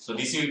 So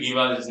this will give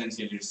us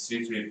essentially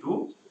C3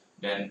 2,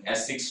 then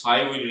S6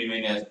 5 will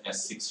remain as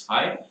S6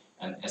 5,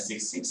 and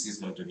S6 6 is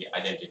going to be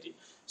identity.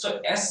 So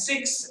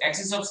S6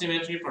 axis of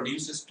symmetry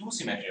produces two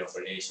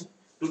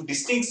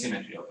distinct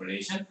symmetry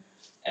operation,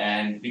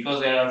 and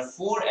because there are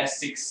 4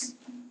 S6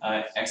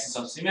 axis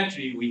of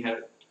symmetry, we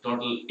have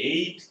total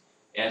 8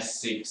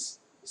 S6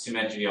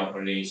 symmetry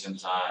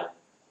operations are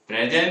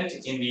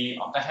present in the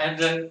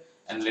octahedron.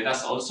 And let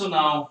us also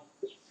now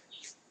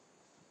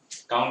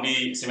count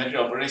the symmetry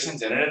operation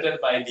generated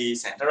by the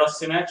center of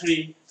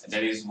symmetry.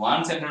 There is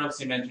one center of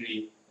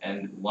symmetry,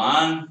 and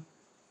one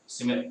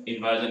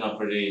inversion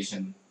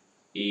operation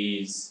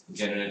is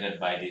generated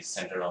by the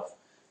center of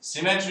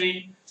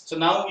symmetry. So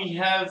now we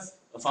have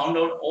found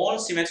out all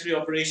symmetry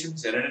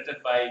operations generated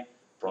by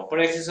proper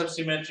axis of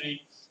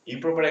symmetry,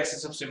 improper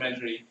axis of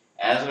symmetry,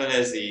 as well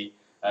as the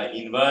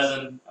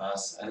inversion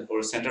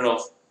or center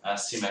of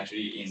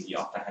symmetry in the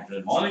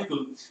octahedral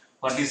molecule.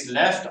 What is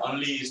left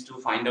only is to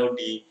find out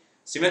the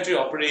symmetry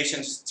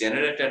operations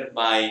generated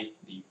by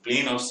the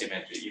plane of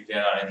symmetry. If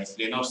there are any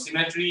plane of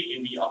symmetry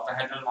in the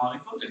octahedral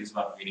molecule, that is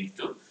what we need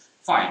to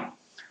find.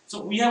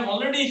 So we have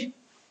already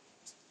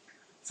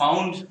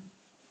found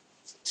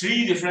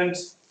 3 different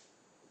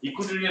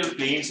equatorial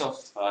planes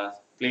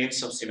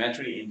of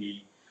symmetry in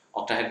the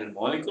octahedral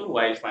molecule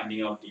while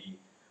finding out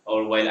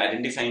while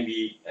identifying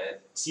the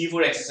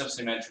C4 axis of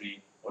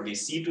symmetry or the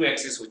C2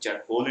 axis, which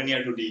are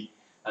collinear to the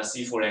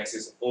C4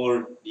 axis,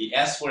 or the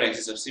S4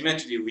 axis of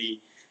symmetry.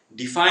 We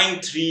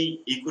define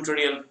 3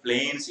 equatorial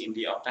planes in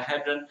the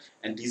octahedron,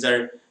 and these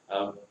are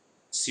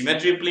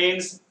symmetry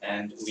planes,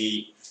 and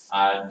we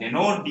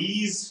denote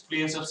these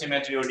planes of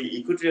symmetry or the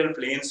equatorial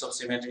planes of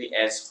symmetry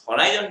as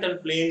horizontal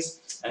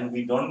planes, and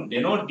we don't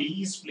denote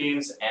these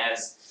planes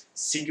as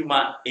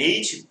sigma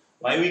h.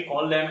 Why we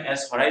call them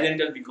as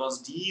horizontal?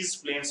 Because these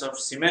planes of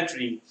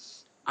symmetry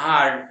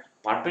are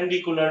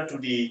perpendicular to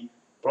the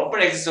proper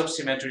axis of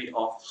symmetry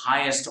of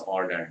highest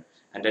order,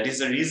 and that is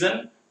the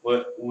reason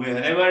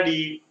whenever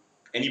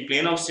any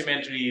plane of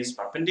symmetry is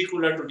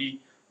perpendicular to the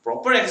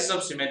proper axis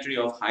of symmetry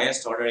of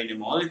highest order in a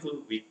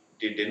molecule, we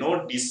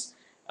denote this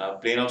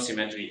plane of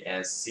symmetry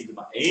as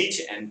sigma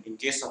h. And in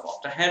case of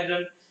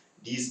octahedron,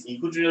 these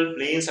equatorial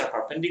planes are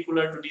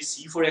perpendicular to the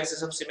C4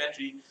 axis of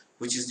symmetry,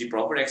 which is the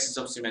proper axis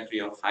of symmetry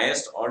of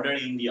highest order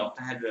in the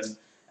octahedron,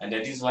 and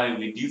that is why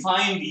we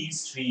define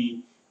these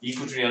 3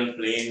 equatorial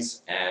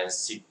planes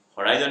as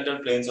horizontal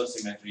planes of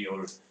symmetry,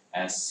 or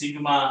as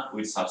sigma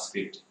with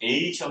subscript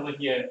h over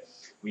here.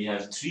 We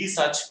have 3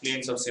 such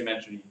planes of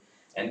symmetry,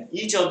 and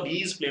each of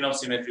these plane of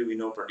symmetry we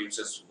know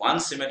produces one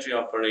symmetry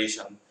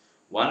operation,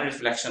 one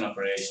reflection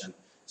operation.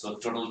 So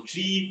total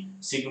 3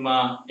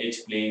 sigma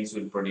h planes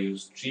will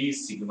produce 3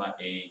 sigma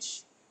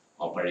h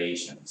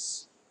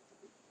operations.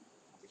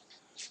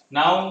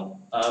 Now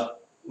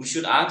we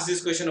should ask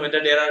this question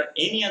whether there are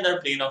any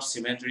other plane of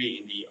symmetry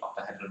in the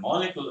octahedral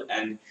molecule,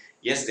 and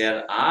yes,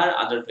 there are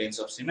other planes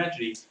of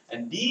symmetry,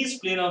 and these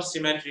plane of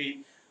symmetry,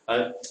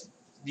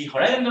 the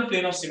horizontal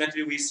plane of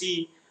symmetry we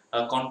see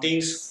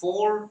contains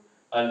 4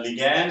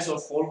 ligands or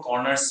 4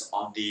 corners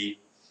of the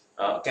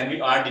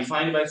are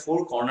defined by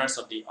 4 corners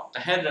of the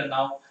octahedron.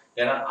 Now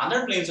there are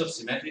other planes of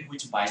symmetry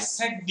which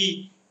bisect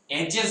the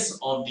edges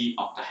of the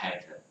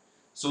octahedron.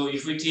 So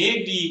if we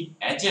take the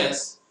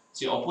edges,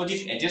 say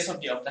opposite edges of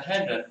the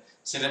octahedron,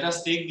 so let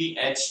us take the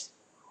edge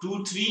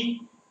 2,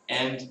 3,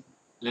 and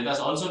let us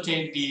also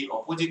take the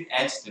opposite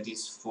edge, that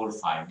is 4,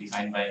 5,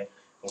 defined by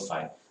 4,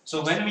 5.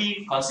 So when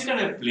we consider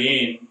a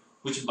plane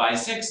which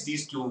bisects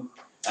these two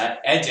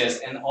edges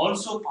and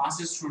also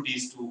passes through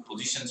these two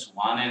positions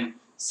 1 and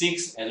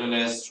 6, as well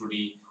as through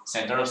the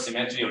center of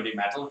symmetry of the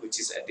metal, which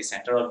is at the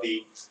center of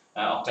the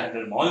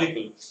octahedral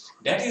molecule,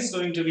 that is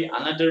going to be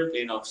another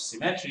plane of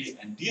symmetry.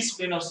 And this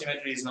plane of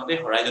symmetry is not a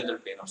horizontal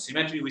plane of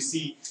symmetry, we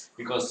see,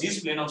 because this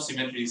plane of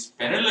symmetry is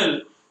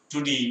parallel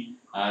to the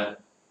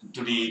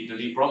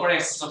proper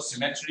axis of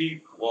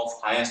symmetry of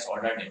highest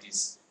order, that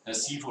is the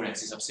C4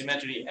 axis of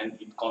symmetry, and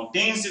it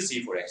contains the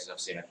C4 axis of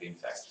symmetry, in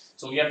fact.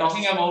 So we are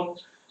talking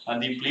about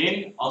the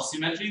plane of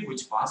symmetry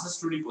which passes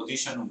through the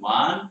position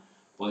 1,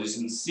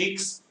 position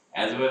 6,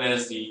 as well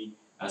as the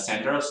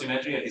center of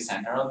symmetry at the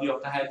center of the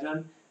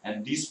octahedron.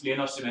 And this plane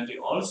of symmetry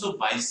also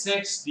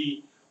bisects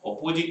the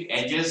opposite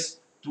edges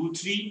 2,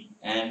 3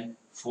 and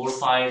 4,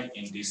 5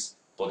 in this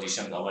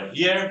position over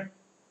here.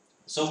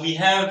 So we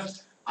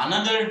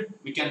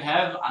can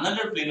have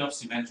another plane of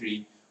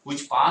symmetry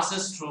which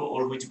passes through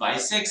or which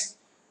bisects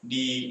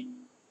the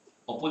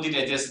opposite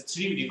edges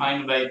 3,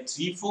 defined by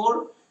 3,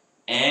 4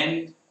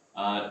 and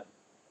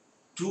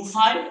 2,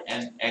 5,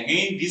 and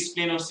again this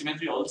plane of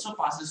symmetry also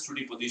passes through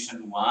the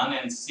position 1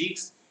 and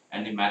 6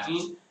 and the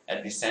metal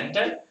at the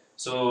center.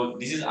 So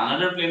this is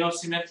another plane of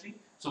symmetry.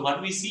 So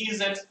what we see is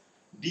that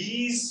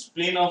this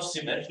plane of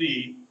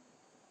symmetry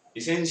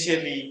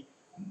essentially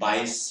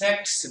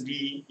bisects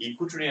the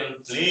equatorial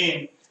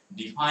plane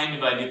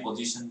defined by the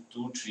position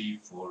 2, 3,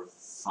 4,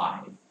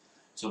 5.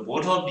 So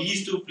both of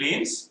these two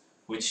planes,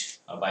 which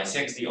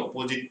bisects the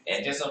opposite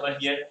edges over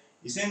here,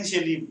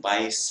 essentially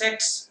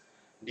bisects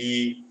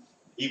the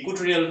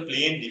equatorial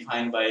plane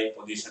defined by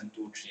position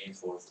 2, 3,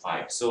 4,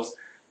 5. So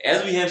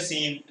as we have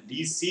seen,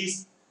 these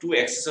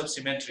C2 axis of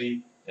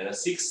symmetry, there are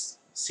 6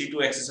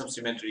 C2 axis of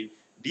symmetry.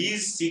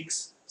 These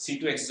 6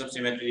 C2 axis of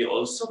symmetry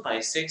also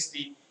bisects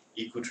the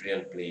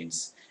equatorial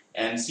planes.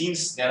 And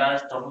since there are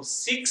total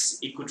 6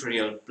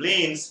 equatorial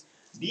planes,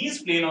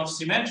 these plane of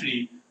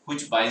symmetry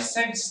which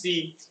bisects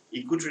the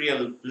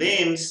equatorial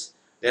planes,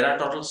 there are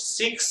total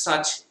 6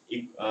 such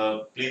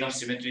plane of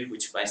symmetry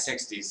which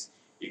bisects these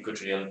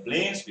equatorial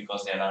planes,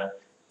 because there are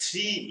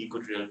 3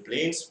 equatorial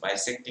planes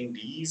bisecting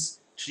these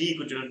 3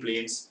 equatorial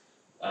planes.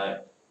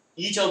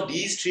 Each of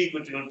these 3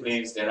 equatorial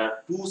planes, there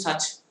are 2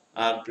 such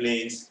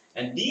planes,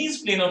 and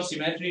these plane of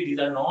symmetry, these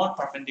are not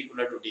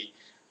perpendicular to the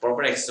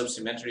proper axis of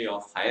symmetry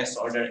of highest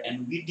order,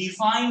 and we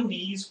define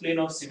these plane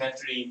of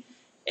symmetry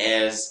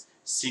as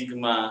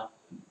sigma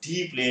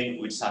d plane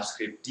with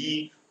subscript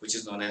d, which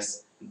is known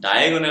as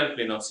diagonal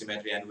plane of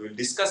symmetry, and we will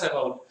discuss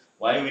about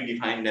why we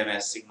define them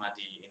as sigma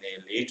d in a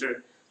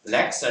later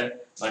lecture.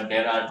 But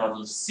there are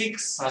total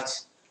 6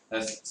 such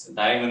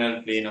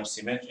diagonal plane of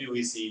symmetry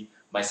we see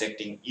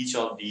bisecting each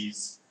of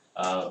these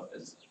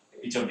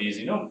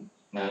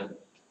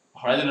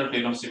horizontal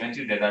plane of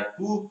symmetry. There are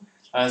 2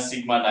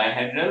 sigma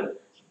dihedral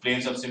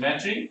planes of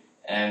symmetry,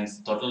 and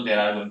total there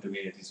are going to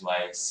be, that is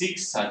why,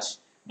 6 such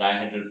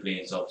dihedral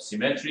planes of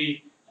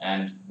symmetry.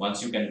 And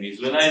once you can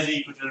visualize the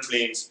equatorial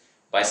planes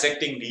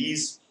bisecting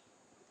these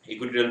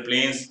equatorial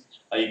planes,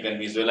 you can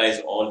visualize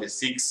all the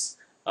 6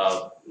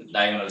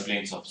 diagonal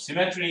planes of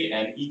symmetry,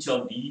 and each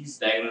of these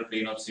diagonal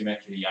plane of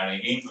symmetry are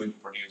again going to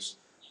produce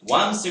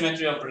 1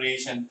 symmetry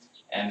operation,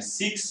 and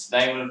 6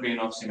 diagonal plane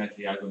of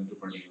symmetry are going to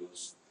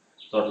produce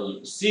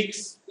total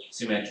 6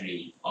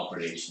 symmetry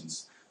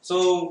operations.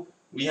 So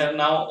we have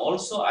now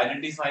also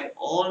identified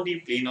all the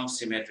plane of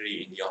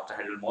symmetry in the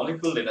octahedral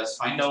molecule. Let us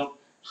find out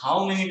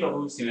how many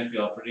total symmetry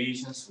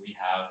operations we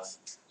have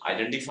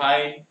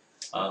identified.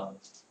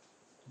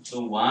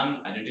 So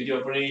 1 identity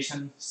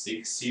operation,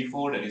 6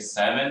 C4, that is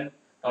 7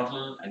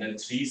 total, and then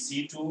 3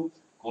 C2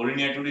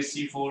 collinear to the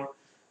C4,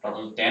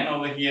 total 10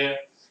 over here,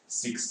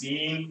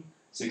 16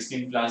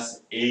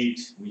 plus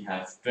 8, we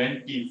have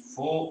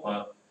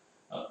 24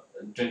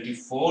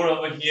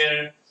 over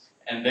here,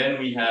 and then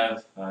we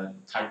have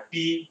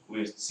 30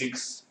 with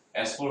 6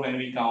 S4 when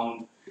we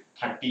count,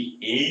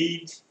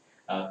 38,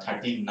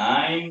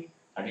 39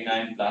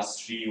 plus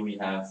 3 we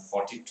have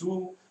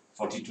 42,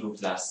 42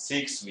 plus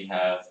 6 we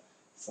have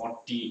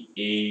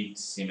 48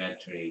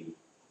 symmetry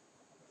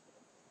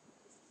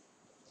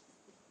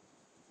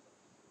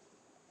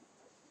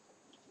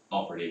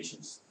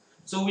operations.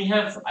 So we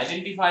have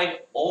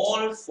identified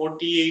all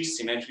 48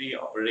 symmetry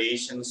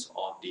operations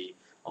of the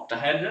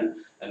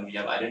octahedron, and we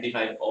have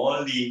identified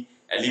all the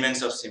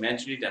elements of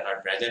symmetry that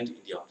are present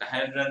in the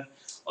octahedron.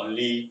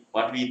 Only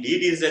what we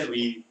did is that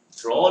we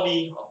draw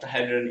the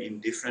octahedron in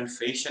different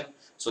fashion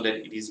so that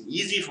it is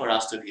easy for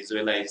us to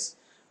visualize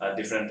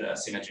different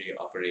symmetry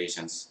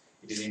operations.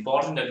 It is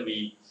important that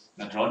we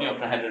draw the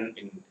octahedron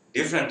in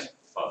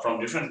from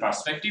different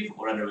perspective,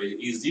 or otherwise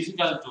it is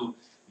difficult to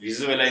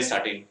visualize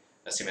certain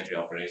symmetry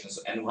operations.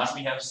 And what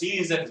we have seen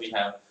is that we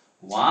have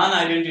 1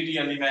 identity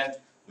element,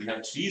 we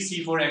have 3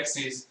 C4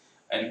 axes,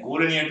 and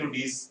collinear to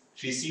these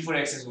 3C4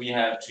 axis, we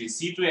have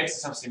 3C2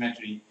 axis of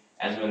symmetry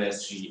as well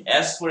as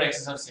 3S4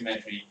 axis of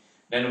symmetry.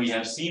 Then we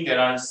have seen there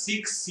are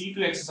 6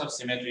 C2 axis of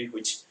symmetry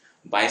which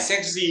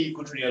bisects the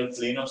equatorial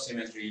plane of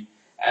symmetry,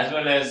 as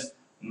well as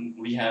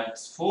we have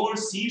 4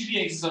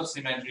 C3 axis of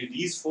symmetry.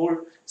 These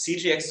 4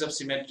 C3 axis of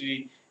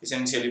symmetry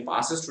essentially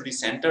passes through the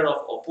center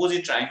of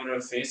opposite triangular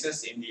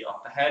faces in the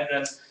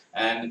octahedron,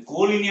 and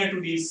collinear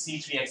to these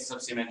C3 axis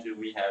of symmetry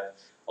we have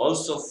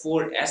also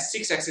 4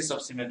 S6 axis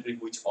of symmetry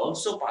which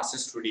also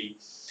passes through the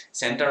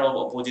center of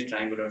opposite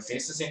triangular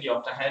faces in the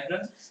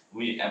octahedron.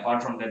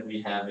 Apart from that,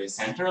 we have a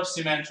center of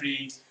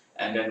symmetry,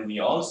 and then we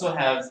also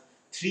have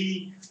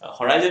 3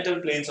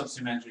 horizontal planes of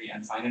symmetry,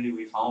 and finally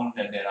we found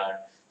that there are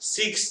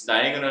 6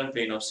 diagonal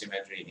plane of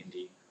symmetry in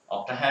the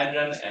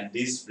octahedron, and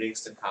this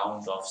brings the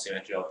count of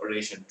symmetry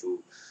operation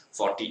to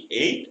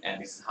 48,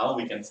 and this is how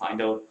we can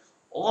find out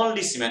all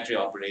the symmetry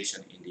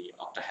operation in the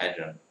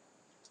octahedron.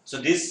 So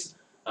this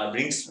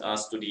brings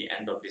us to the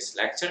end of this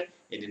lecture.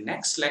 In the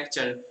next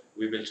lecture,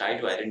 we will try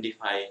to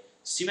identify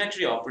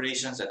symmetry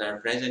operations that are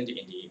present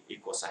in the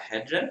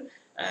icosahedron.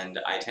 And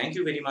I thank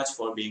you very much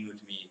for being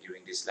with me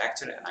during this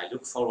lecture, and I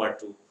look forward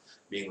to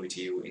being with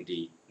you in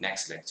the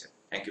next lecture.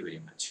 Thank you very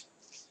much.